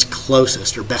one that's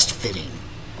closest or best fitting,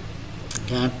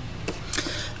 okay?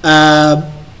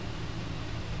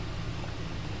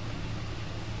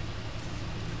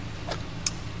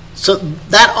 So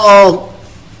that all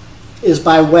is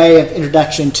by way of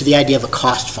introduction to the idea of a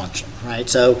cost function, right?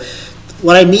 So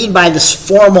what I mean by this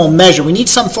formal measure, we need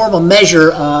some formal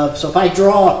measure of, so if I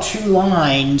draw two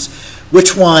lines,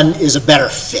 which one is a better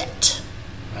fit,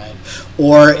 right?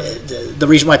 Or the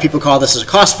reason why people call this as a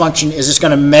cost function is it's going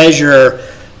to measure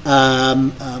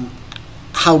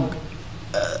how,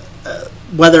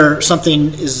 whether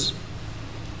something is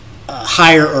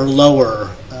higher or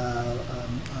lower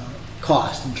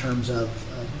cost in terms of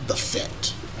the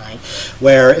fit, right?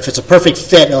 Where if it's a perfect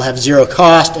fit, it'll have zero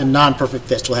cost, and non-perfect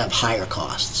fits will have higher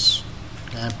costs.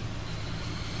 Okay?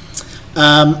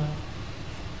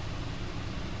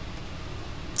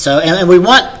 So, and we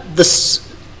want this.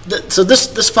 So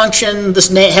this function,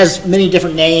 has many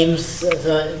different names.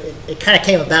 It kind of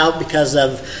came about because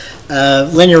of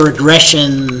linear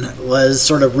regression was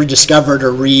sort of rediscovered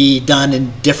or redone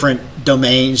in different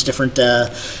domains, different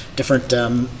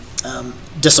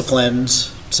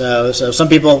disciplines. So some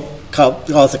people call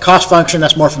it the cost function.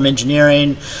 That's more from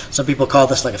engineering. Some people call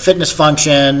this like a fitness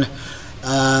function.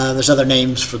 There's other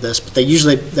names for this, but they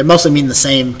mostly mean the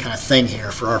same kind of thing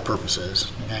here for our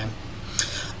purposes. Okay.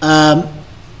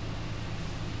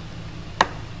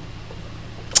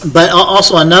 But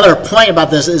also another point about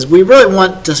this is we really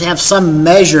want to have some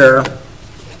measure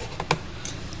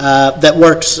that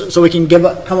works, so we can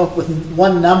come up with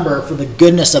one number for the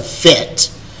goodness of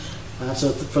fit.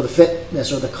 So for the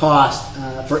fitness or the cost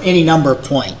for any number of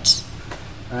points,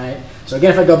 right? So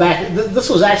again, if I go back, this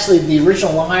was actually the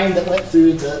original line that went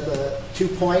through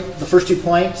the first 2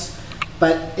 points.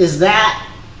 But is that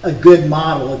a good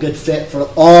model, a good fit for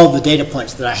all the data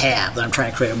points that I have that I'm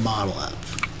trying to create a model of,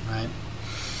 right?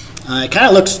 It kind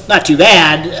of looks not too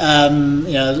bad.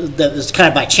 That was kind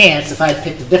of by chance. If I had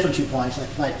picked a different 2 points, like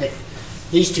if I had picked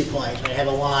these 2 points, I'd have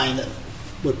a line that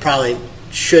would probably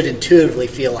should intuitively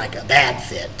feel like a bad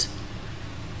fit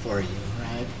for you,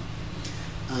 right?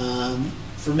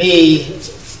 For me,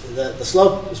 the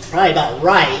slope is probably about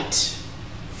right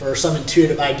for some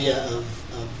intuitive idea of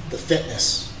the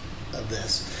fitness of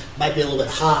this. Might be a little bit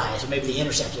high, so maybe the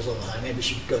intercept is a little high. Maybe we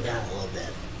should go down a little bit.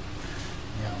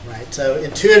 Right? So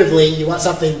intuitively, you want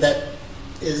something that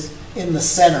is in the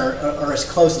center or as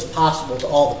close as possible to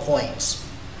all the points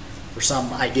for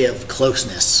some idea of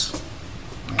closeness.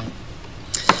 Right?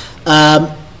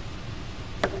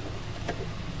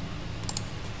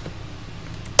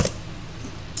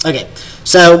 Okay,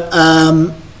 so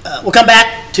we'll come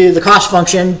back to the cost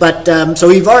function, but so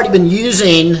we've already been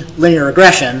using linear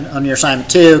regression on your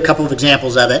assignment 2, a couple of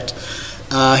examples of it.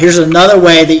 Here's another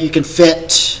way that you can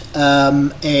fit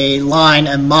a line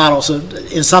and model. So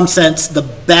in some sense, the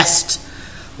best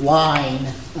line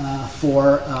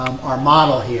for our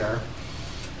model here,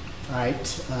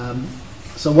 right?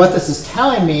 So what this is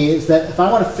telling me is that if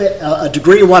I want to fit a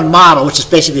degree 1 model, which is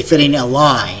basically fitting a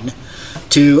line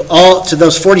to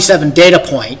those 47 data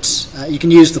points, you can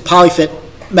use the polyfit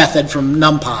method from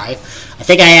NumPy. I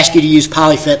think I asked you to use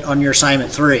polyfit on your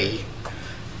assignment 3,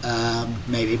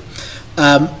 maybe.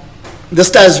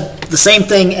 This does the same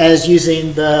thing as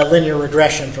using the linear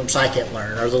regression from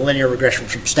scikit-learn or the linear regression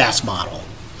from stats model.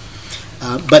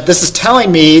 But this is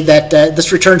telling me that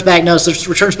this returns back, notice this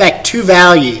returns back 2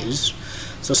 values.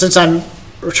 So since I'm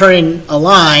returning a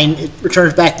line, it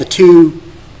returns back the 2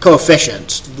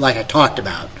 coefficients, like I talked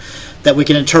about, that we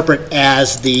can interpret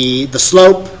as the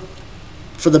slope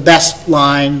for the best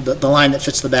line, the line that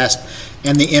fits the best,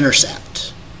 and the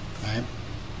intercept. Right?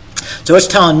 So it's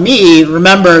telling me,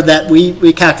 remember that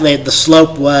we calculated the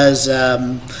slope was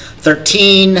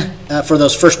 13 for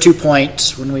those first 2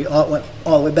 points when we went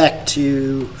all the way back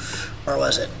to, where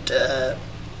was it?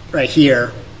 Right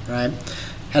here, right?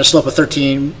 Had a slope of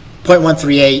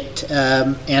 13.138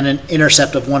 and an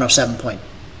intercept of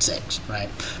 107.6, right?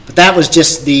 But that was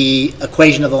just the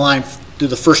equation of the line through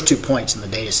the first 2 points in the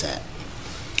data set.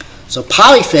 So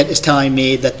polyfit is telling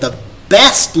me that the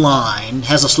best line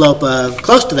has a slope of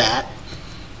close to that.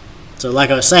 So like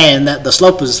I was saying, that the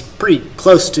slope was pretty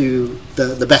close to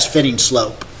the best fitting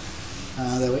slope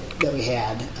that we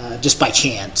had just by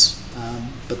chance.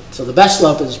 So the best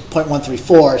slope is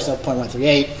 0.134 instead of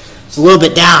 0.138. It's a little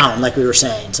bit down, like we were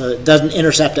saying. So it doesn't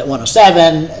intercept at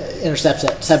 107, it intercepts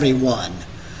at 71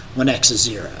 when x is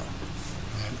 0.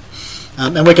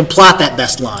 And we can plot that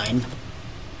best line.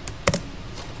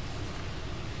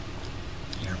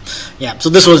 Here. Yeah, so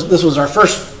this was our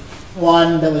first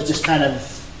one that was just kind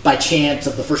of by chance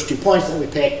of the first 2 points that we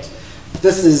picked.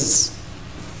 This is,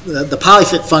 the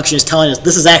polyfit function is telling us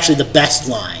this is actually the best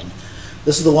line.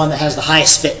 This is the one that has the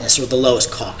highest fitness or the lowest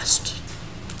cost.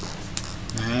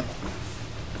 All right.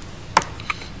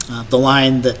 The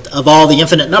line that, of all the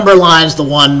infinite number lines, the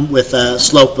one with a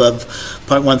slope of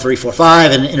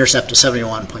 0.1345 and an intercept of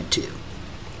 71.2.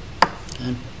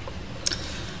 Okay.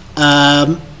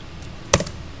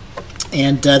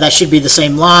 And that should be the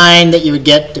same line that you would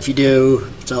get if you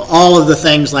do, so all of the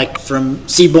things like from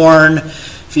Seaborn,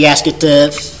 if you ask it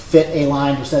to fit a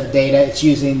line to a set of data, it's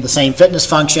using the same fitness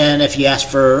function. If you ask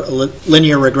for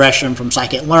linear regression from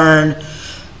scikit-learn,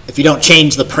 if you don't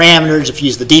change the parameters, if you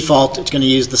use the default, it's going to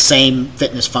use the same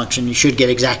fitness function. You should get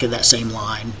exactly that same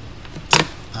line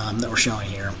that we're showing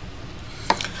here.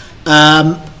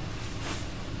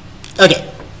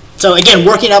 Okay, so again,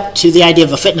 working up to the idea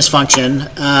of a fitness function,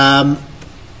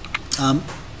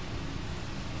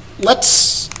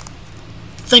 let's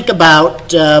think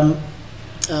about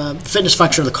fitness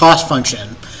function or the cost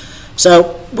function.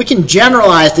 So we can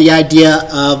generalize the idea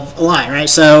of a line, right?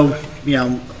 So, you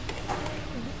know,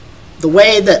 the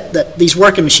way that these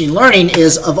work in machine learning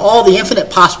is, of all the infinite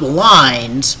possible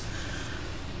lines,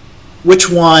 which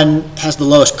one has the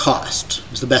lowest cost,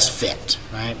 is the best fit,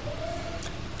 right?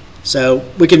 So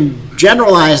we can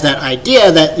generalize that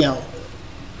idea that, you know,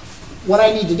 what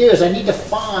I need to do is I need to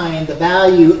find the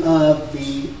value of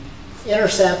the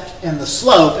intercept and the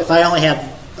slope if I only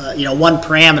have, you know, one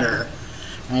parameter.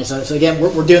 Right? So again,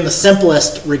 we're doing the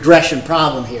simplest regression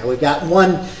problem here. We've got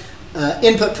one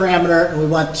input parameter, and we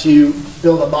want to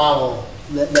build a model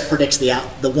that predicts the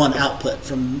one output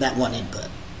from that one input.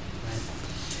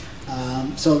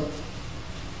 Right? So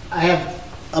I have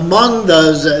among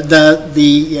those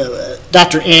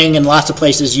Dr. Ng and lots of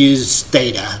places use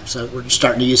theta. So we're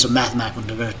starting to use some mathematical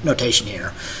notation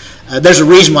here. There's a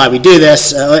reason why we do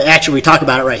this. Actually, we talk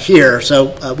about it right here.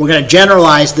 So we're going to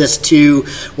generalize this to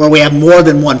where we have more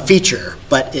than one feature,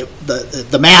 but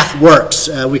the math works.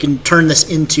 We can turn this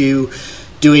into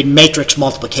doing matrix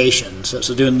multiplication,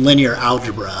 so doing linear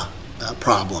algebra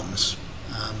problems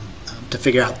to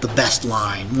figure out the best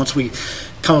line once we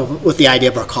come up with the idea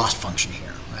of our cost function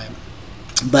here. Right?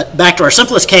 But back to our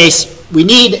simplest case, we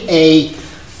need a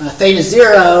theta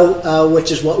 0, which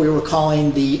is what we were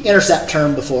calling the intercept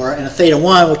term before, and a theta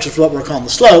 1, which is what we're calling the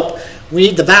slope. We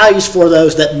need the values for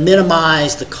those that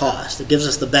minimize the cost. It gives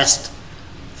us the best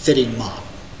fitting model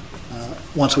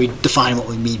once we define what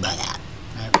we mean by that.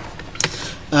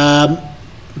 Right?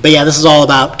 But yeah, this is all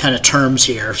about kind of terms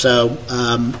here. So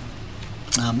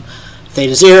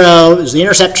theta 0 is the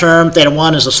intercept term, theta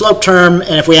 1 is the slope term,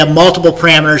 and if we have multiple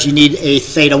parameters, you need a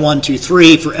theta 1, 2,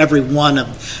 3 for every one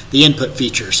of the input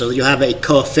features. So you'll have a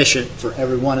coefficient for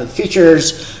every one of the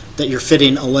features that you're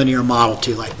fitting a linear model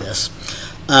to like this.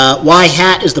 Y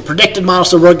hat is the predicted model,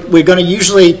 so we're going to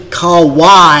usually call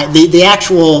Y, the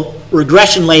actual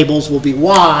regression labels will be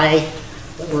Y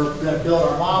that we're going to build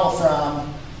our model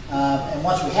from, and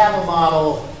once we have a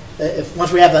model,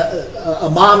 once we have a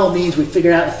model means we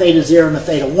figure out a theta 0 and a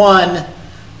theta 1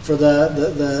 for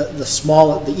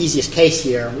the easiest case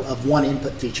here of one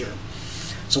input feature.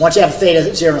 So once you have a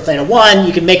theta 0 and a theta 1,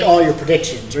 you can make all your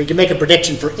predictions, or you can make a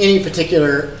prediction for any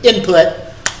particular input.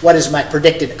 What is my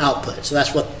predicted output? So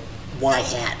that's what Y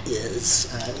hat is.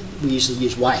 We usually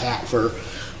use Y hat for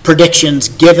predictions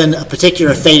given a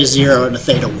particular theta 0 and a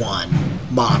theta 1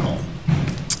 model.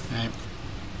 Right?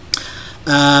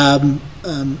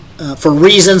 For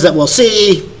reasons that we'll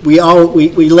see, we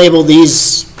label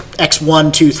these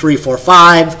x1, 2, 3, 4,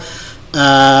 5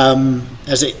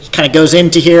 as it kind of goes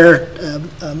into here.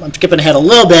 I'm skipping ahead a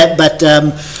little bit, but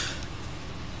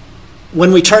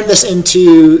when we turn this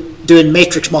into doing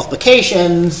matrix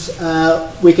multiplications,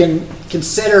 we can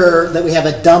consider that we have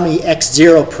a dummy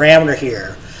x0 parameter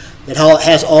here that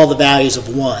has all the values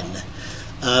of 1.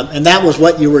 And that was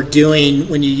what you were doing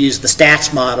when you used the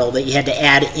stats model, that you had to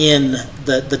add in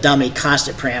the dummy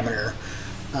constant parameter.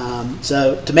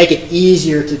 So to make it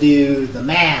easier to do the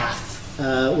math,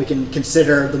 we can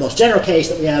consider the most general case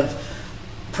that we have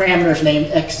parameters named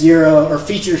x0, or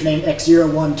features named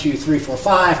x0, 1, 2, 3, 4,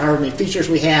 5, however many features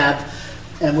we have,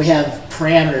 and we have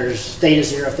parameters theta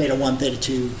 0, theta 1, theta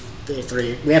 2, theta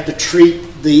 3. We have to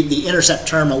treat the intercept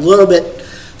term a little bit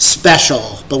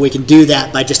special, but we can do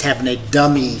that by just having a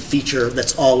dummy feature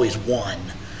that's always 1.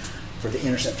 for the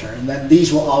intercept term. And then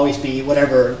these will always be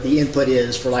whatever the input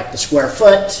is for like the square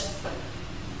foot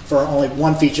for only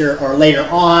one feature, or later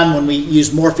on when we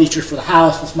use more features for the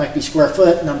house, this might be square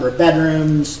foot, number of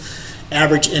bedrooms,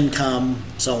 average income,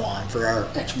 so on for our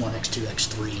X1, X2,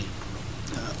 X3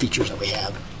 features that we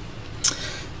have.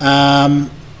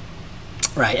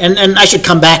 Right, and I should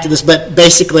come back to this, but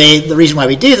basically the reason why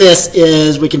we do this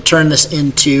is we can turn this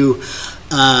into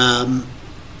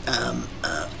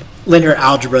linear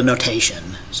algebra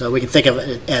notation. So we can think of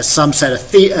it as some set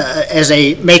of as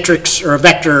a matrix or a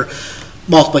vector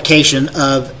multiplication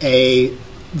of a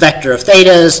vector of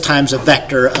thetas times a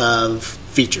vector of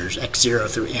features, x0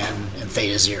 through n, and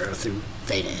theta 0 through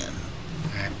theta n.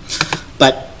 All right.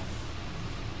 But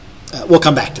we'll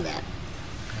come back to that.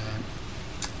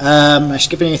 Am I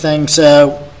skipping anything?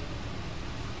 So,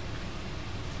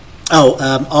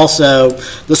 also,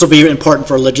 this will be important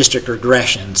for logistic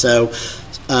regression. So,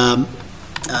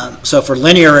 so for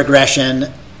linear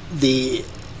regression,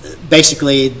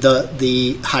 basically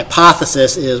the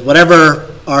hypothesis is whatever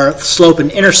our slope and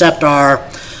intercept are,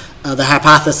 the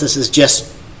hypothesis is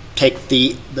just take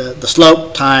the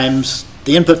slope times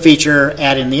the input feature,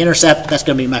 add in the intercept. That's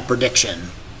going to be my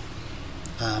prediction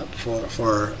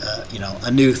for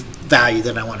a new value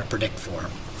that I want to predict for.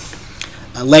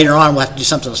 Later on, we'll have to do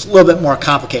something that's a little bit more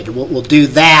complicated. We'll do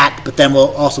that, but then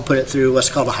we'll also put it through what's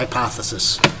called a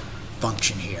hypothesis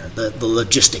function here, the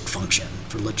logistic function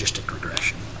for logistic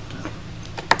regression.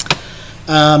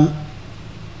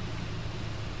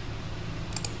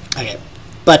 Okay,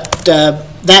 but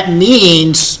that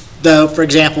means, though, for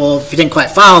example, if you didn't quite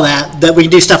follow that we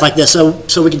can do stuff like this.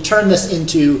 So we can turn this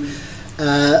into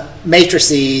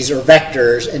matrices or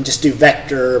vectors and just do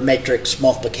vector matrix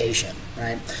multiplication,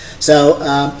 right? So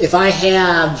if I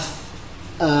have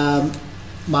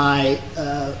my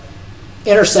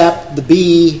intercept, the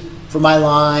b for my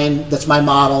line, that's my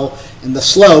model, and the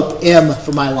slope, m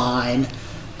for my line,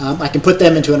 I can put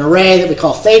them into an array that we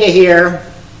call theta here,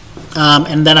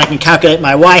 and then I can calculate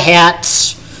my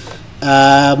y-hats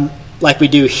like we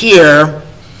do here.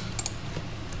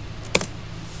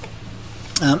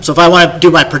 So if I want to do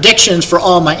my predictions for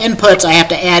all my inputs, I have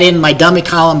to add in my dummy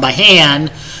column by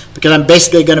hand, because I'm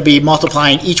basically going to be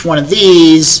multiplying each one of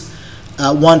these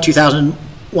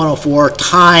 2104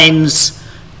 times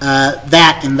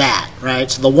that and that, right?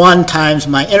 So the 1 times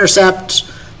my intercept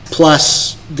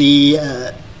plus the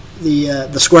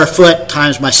square foot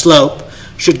times my slope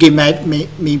should give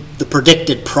me the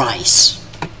predicted price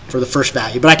for the first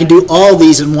value. But I can do all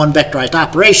these in one vectorized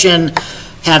operation,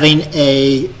 having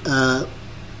a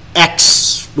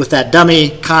x with that dummy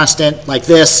constant like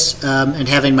this, and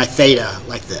having my theta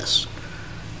like this,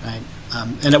 right?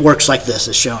 And it works like this,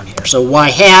 as shown here. So y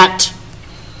hat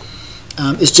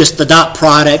is just the dot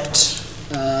product.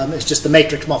 It's just the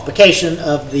matrix multiplication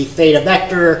of the theta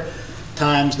vector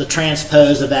times the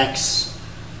transpose of x.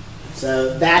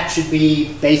 So that should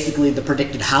be basically the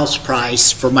predicted house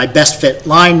price for my best fit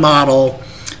line model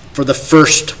for the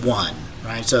first one,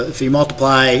 right? So if you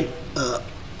multiply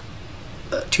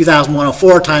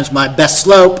 2104 times my best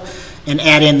slope and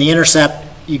add in the intercept,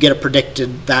 you get a predicted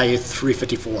value of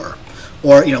 354.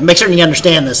 Or, make certain you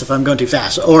understand this if I'm going too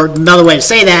fast. Or another way to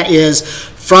say that is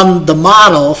from the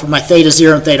model for my theta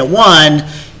 0 and theta 1,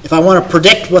 if I want to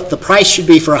predict what the price should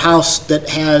be for a house that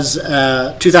has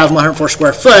 2,104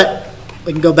 square foot,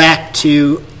 we can go back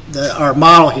to our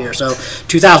model here. So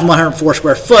 2,104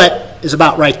 square foot is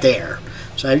about right there.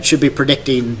 So I should be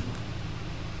predicting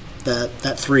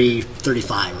that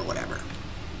 335 or whatever,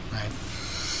 right?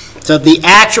 So the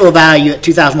actual value at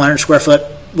 2,100 square foot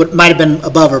might have been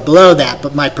above or below that,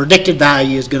 but my predicted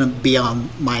value is going to be on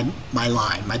my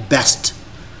line, my best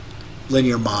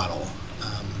linear model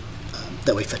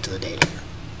that we fit to the data here.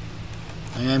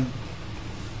 Okay.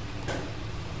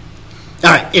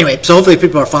 All right. Anyway, so hopefully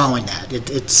people are following that.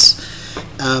 It's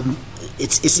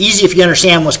easy if you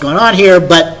understand what's going on here,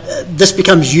 but this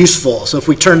becomes useful. So if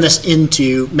we turn this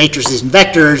into matrices and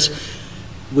vectors,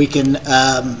 we can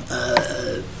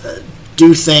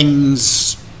do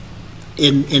things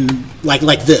in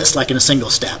like this, like in a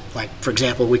single step. Like, for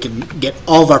example, we can get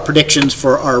all of our predictions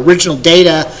for our original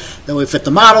data that we fit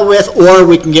the model with, or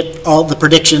we can get all the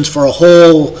predictions for a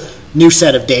whole new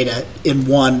set of data in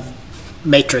one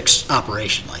matrix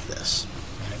operation like this,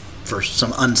 right, for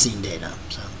some unseen data.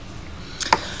 So,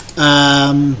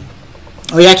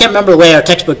 oh yeah, I can't remember the way our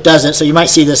textbook does it, so you might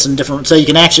see this in different, so you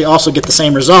can actually also get the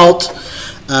same result.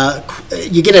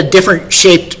 You get a different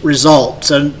shaped result.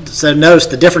 So notice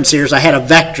the difference here is I had a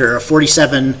vector, a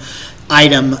 47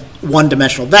 item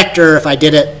one-dimensional vector. If I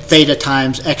did it theta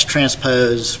times x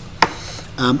transpose,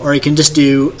 or you can just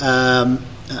do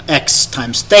x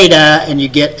times theta, and you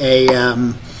get a,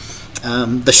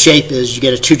 the shape is you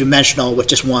get a two-dimensional with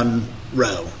just one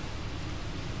row.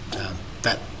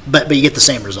 But you get the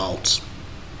same results.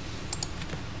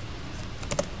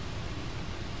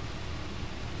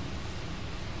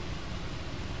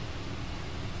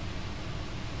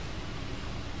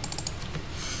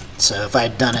 So if I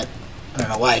had done it, I don't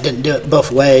know why I didn't do it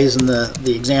both ways in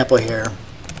the example here.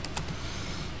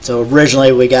 So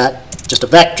originally we got just a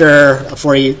vector of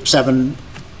 47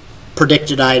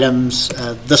 predicted items.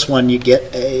 This one you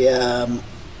get a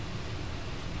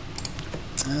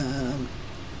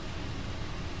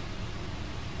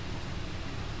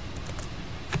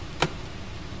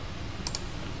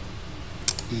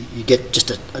you get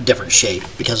just a different shape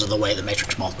because of the way the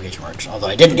matrix multiplication works, although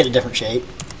I didn't get a different shape.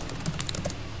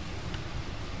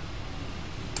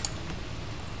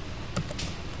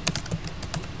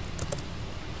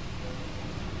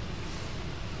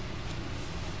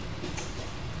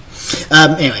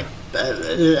 Anyway,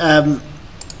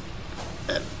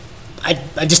 I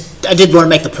did want to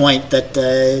make the point that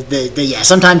yeah,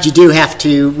 sometimes you do have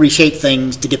to reshape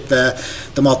things to get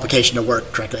the multiplication to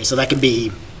work correctly. So that can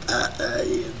be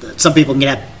some people can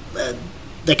have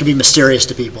that can be mysterious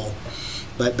to people,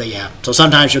 but yeah. So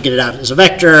sometimes you'll get it out as a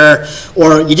vector,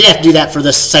 or you did have to do that for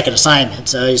this second assignment.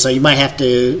 So you might have to,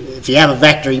 if you have a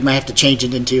vector, you might have to change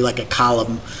it into like a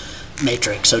column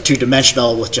matrix, so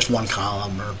two-dimensional with just one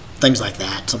column, or things like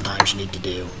that. Sometimes you need to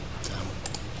do. So,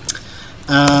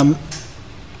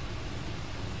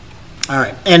 all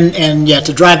right, and yeah,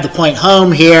 to drive the point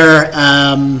home here.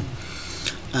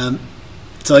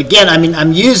 So again, I mean,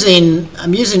 I'm using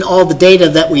all the data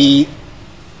that we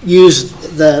use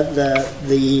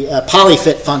the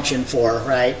polyfit function for,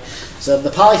 right? So the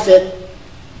polyfit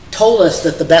told us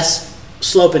that the best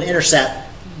slope and intercept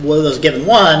were those given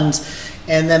ones,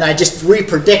 and then I just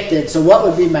repredicted. So what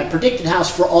would be my predicted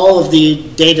house for all of the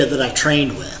data that I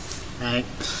trained with, right?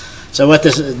 So what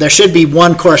there should be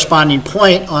one corresponding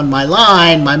point on my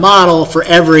line, my model, for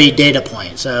every data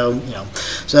point. So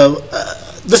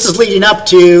this is leading up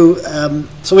to,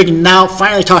 so we can now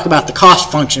finally talk about the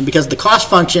cost function, because the cost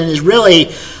function is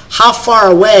really how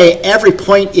far away every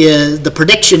point is, the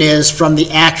prediction is from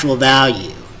the actual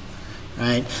value,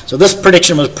 right? So this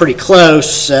prediction was pretty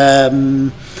close.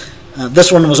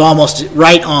 This one was almost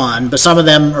right on, but some of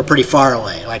them are pretty far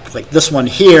away. Like this one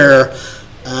here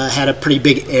had a pretty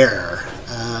big error.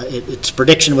 Its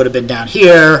prediction would have been down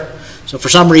here. So for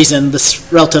some reason,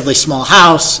 this relatively small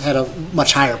house had a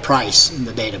much higher price in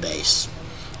the database.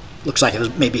 Looks like it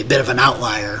was maybe a bit of an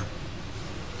outlier.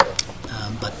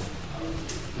 But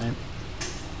right.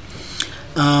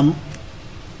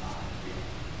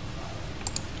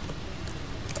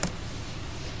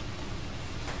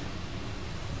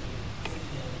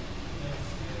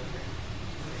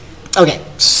 Okay,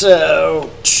 so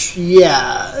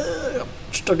yeah,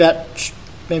 still got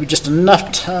maybe just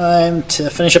enough time to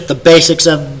finish up the basics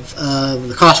of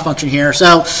the cost function here.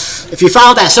 So if you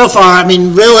followed that so far, I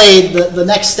mean, really the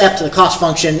next step to the cost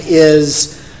function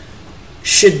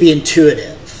should be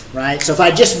intuitive, right? So if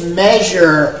I just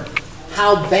measure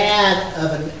how bad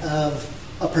of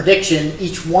a prediction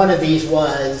each one of these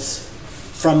was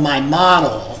from my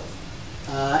model,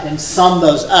 and sum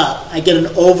those up, I get an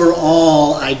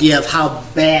overall idea of how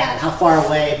bad, how far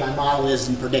away my model is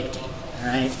in predicting, all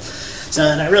right? So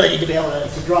then I really need to be able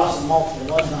to draw some multiple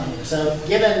ones on here. So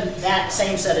given that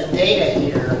same set of data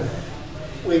here,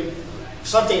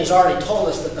 something has already told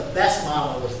us that the best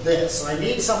model was this. So I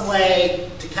need some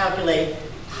way to calculate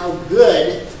how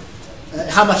good,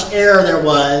 how much error there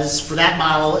was for that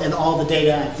model and all the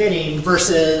data I'm fitting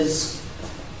versus,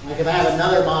 like if I have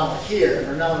another model here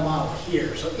or another model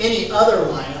here. So any other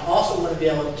line, I also want to be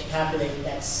able to calculate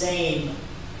that same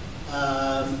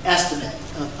estimate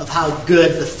of how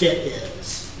good the fit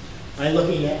is by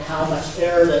looking at how much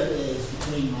error there is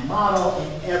between my model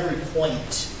and every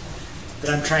point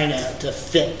that I'm trying to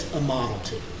fit a model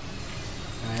to. All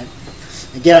right.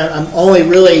 Again, I'm only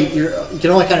really, you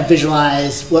can only kind of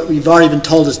visualize what we've already been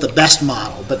told is the best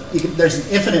model, but there's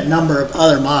an infinite number of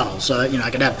other models. So I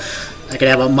could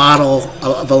have a model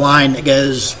of a line that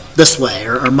goes this way,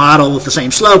 or a model with the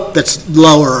same slope that's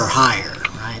lower or higher.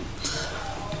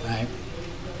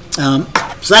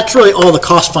 So that's really all the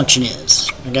cost function is,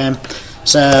 okay?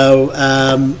 So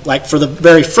like for the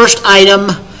very first item,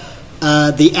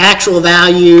 the actual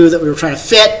value that we were trying to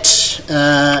fit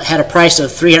had a price of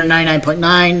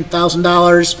 $399.9 thousand.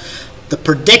 The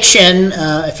prediction,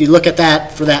 if you look at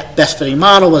that for that best fitting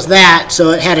model, was that,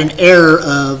 so it had an error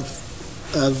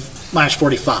of minus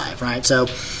 45, right? So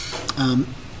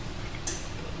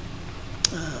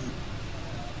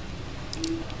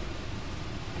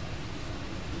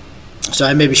So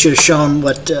I maybe should have shown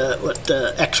what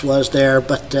X was there,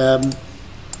 but so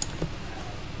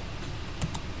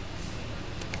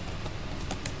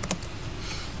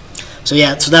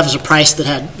yeah, so that was a price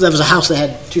that was a house that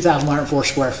had 2,104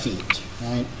 square feet,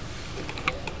 right?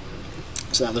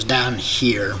 So that was down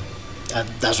here.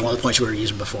 That was one of the points we were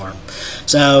using before.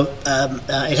 So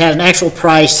it had an actual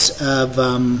price of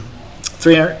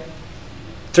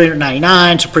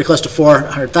 $399, so pretty close to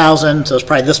 $400,000. So it's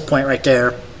probably this point right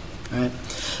there, right?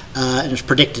 And it's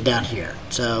predicted down here.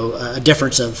 So a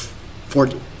difference of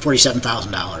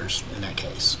 $47,000 in that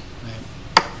case.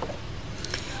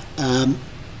 Right?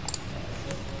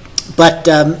 But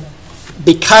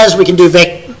because we can do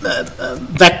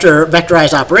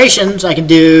vectorized operations, I can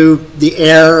do the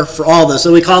error for all those.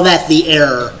 So we call that the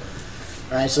error.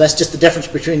 All right, so that's just the difference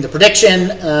between the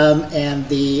prediction and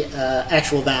the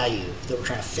actual value that we're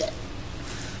trying to fit.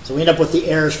 So we end up with the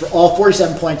errors for all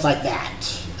 47 points like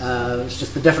that. It's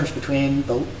just the difference between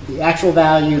the actual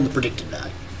value and the predicted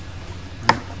value.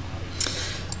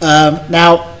 Right.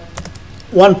 Now,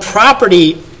 one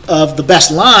property of the best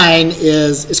line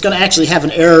is it's going to actually have an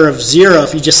error of 0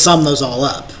 if you just sum those all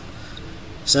up.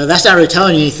 So that's not really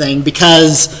telling you anything,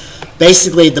 because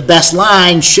basically the best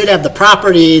line should have the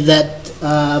property that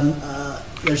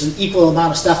there's an equal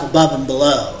amount of stuff above and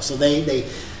below. So the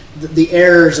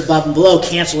errors above and below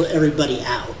cancel everybody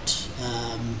out.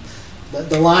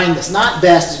 The line that's not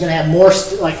best is going to have more,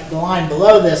 like the line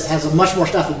below this has much more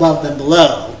stuff above than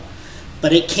below,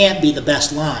 but it can't be the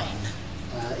best line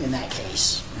in that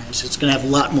case. Right? So it's going to have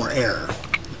a lot more error,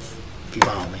 if you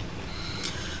follow me.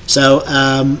 So,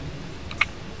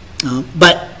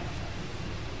 but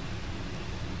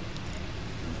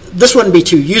this wouldn't be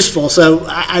too useful, so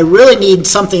I really need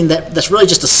something that's really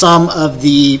just a sum of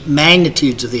the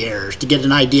magnitudes of the errors to get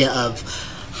an idea of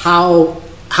how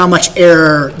much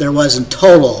error there was in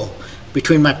total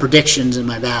between my predictions and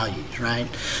my values, right?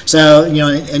 So, you know,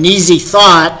 an easy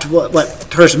thought, what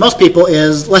occurs to most people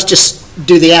is, let's just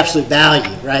do the absolute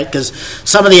value, right? Because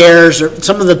some of the errors,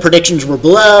 some of the predictions were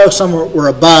below, some were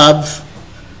above.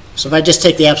 So if I just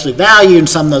take the absolute value and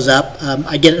sum those up,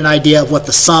 I get an idea of what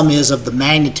the sum is of the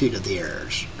magnitude of the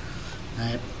errors.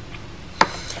 Right?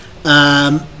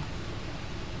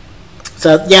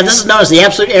 So yeah, this is known as the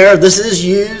absolute error. This is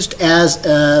used as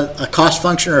a cost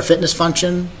function or a fitness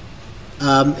function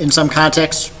in some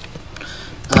contexts.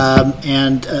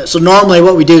 So normally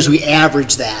what we do is we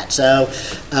average that. So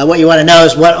what you want to know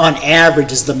is what on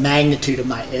average is the magnitude of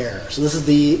my error. So this is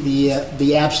the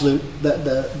absolute,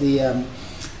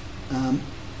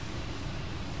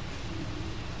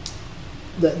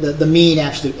 the mean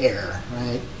absolute error,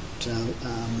 right? So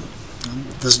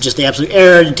this is just the absolute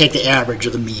error, and take the average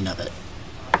or the mean of it.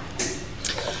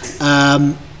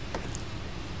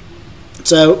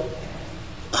 So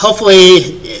hopefully,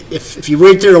 if you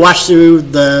read through or watch through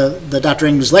the Dr.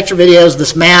 Ing's lecture videos,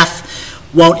 this math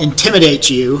won't intimidate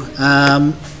you.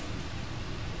 So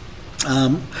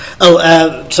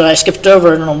I skipped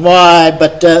over, I don't know why,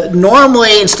 but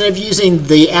normally instead of using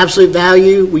the absolute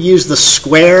value, we use the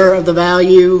square of the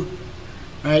value.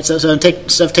 Right? So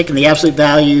instead of taking the absolute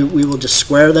value, we will just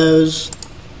square those.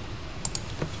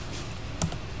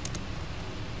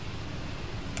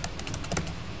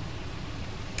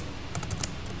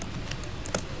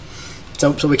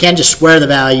 So we can just square the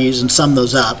values and sum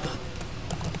those up.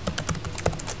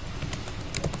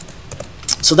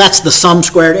 So that's the sum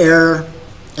squared error,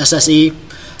 SSE.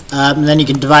 And then you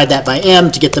can divide that by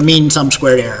m to get the mean sum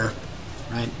squared error.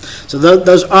 Right? So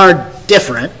those are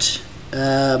different.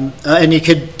 And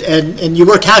you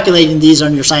were calculating these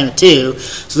on your assignment too.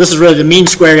 So this is really the mean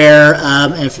squared error.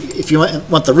 And if you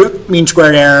want the root mean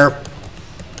squared error,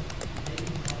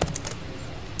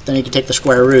 then you can take the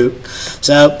square root.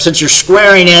 So since you're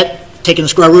squaring it, taking the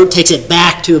square root takes it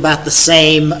back to about the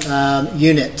same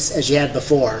units as you had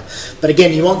before. But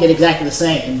again, you won't get exactly the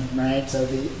same, right? So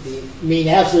the mean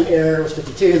absolute error was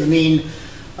 52. The mean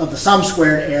of the sum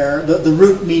squared error, the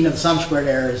root mean of the sum squared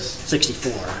error is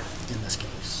 64 in this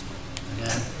case.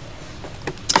 Okay?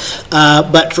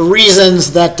 But for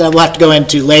reasons that we'll have to go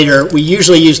into later, we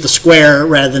usually use the square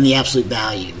rather than the absolute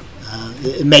value.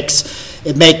 It makes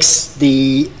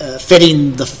the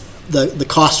fitting the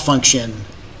cost function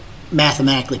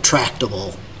mathematically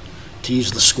tractable to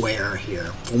use the square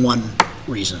here for one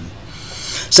reason.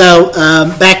 So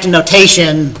back to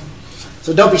notation.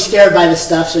 So don't be scared by this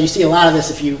stuff. So you see a lot of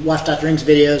this if you watch Dr. Ing's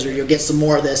videos, or you'll get some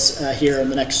more of this here in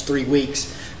the next 3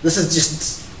 weeks. This is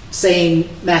just saying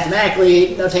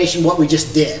mathematically notation what we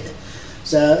just did.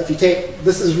 So if you take,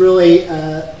 this is really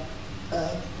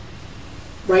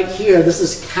right here, this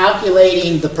is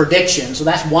calculating the prediction. So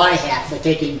that's y hat by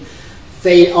taking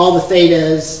all the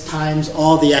thetas times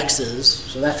all the x's,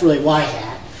 so that's really y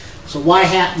hat. So y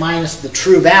hat minus the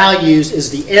true values is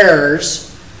the errors.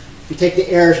 If you take the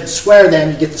errors and square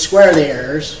them, you get the square of the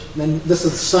errors. Then this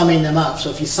is summing them up. So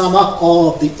if you sum up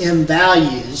all of the m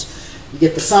values, you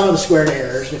get the sum of the squared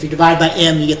errors. And if you divide by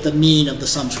m, you get the mean of the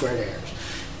sum squared errors.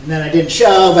 And then I didn't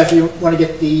show, but if you want to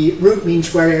get the root mean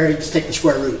squared error, you just take the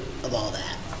square root of all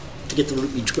that to get the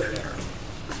root mean squared error.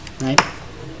 Right?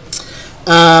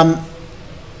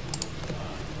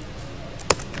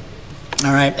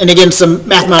 All right, and again, some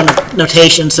mathematical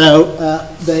notation. So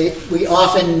we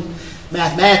often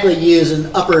mathematically use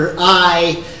an upper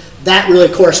I. That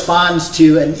really corresponds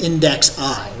to an index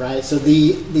I, right? So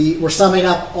we're summing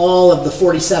up all of the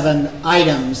 47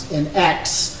 items in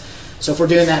X. So if we're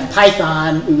doing that in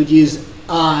Python, we would use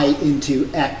I into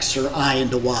X or I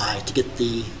into Y to get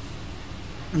the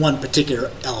one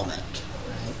particular element.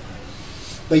 Right?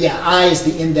 But yeah, I is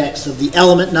the index of the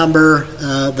element number,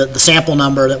 the sample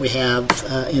number that we have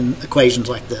in equations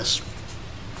like this.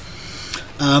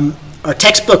 Our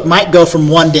textbook might go from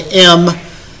 1 to m.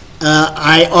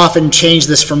 I often change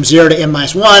this from 0 to m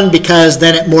minus 1 because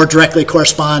then it more directly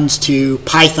corresponds to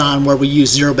Python where we use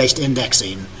zero-based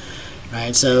indexing.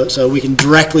 Right? So we can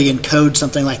directly encode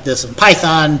something like this in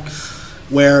Python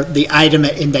where the item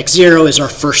at index 0 is our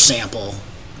first sample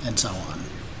and so on.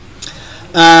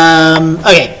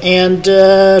 Okay, and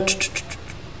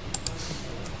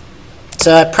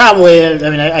so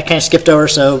I kind of skipped over,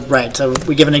 so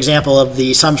we give an example of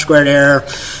the sum squared error.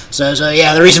 So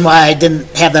yeah, the reason why I didn't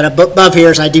have that above here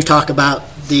is I do talk about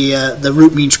the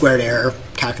root mean squared error,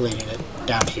 calculating it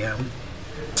down here.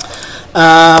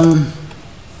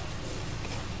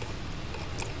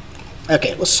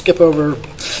 Okay, let's skip over.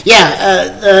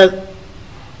 Yeah,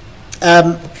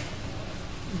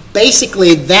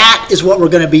 basically that is what we're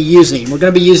going to be using. We're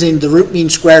going to be using the root mean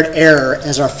squared error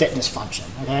as our fitness function.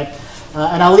 Okay,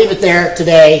 and I'll leave it there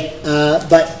today.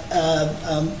 But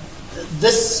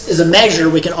this is a measure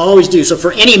we can always do. So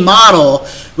for any model,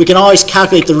 we can always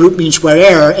calculate the root mean squared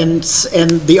error, and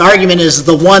the argument is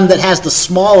the one that has the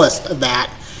smallest of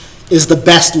that is the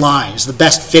best line, is the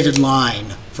best fitted line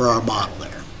for our model there.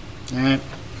 All right.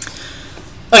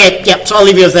 Okay, yeah, so I'll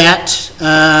leave you with that.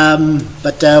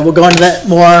 But we'll go into that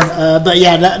more. But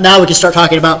yeah, now we can start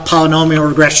talking about polynomial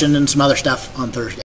regression and some other stuff on Thursday.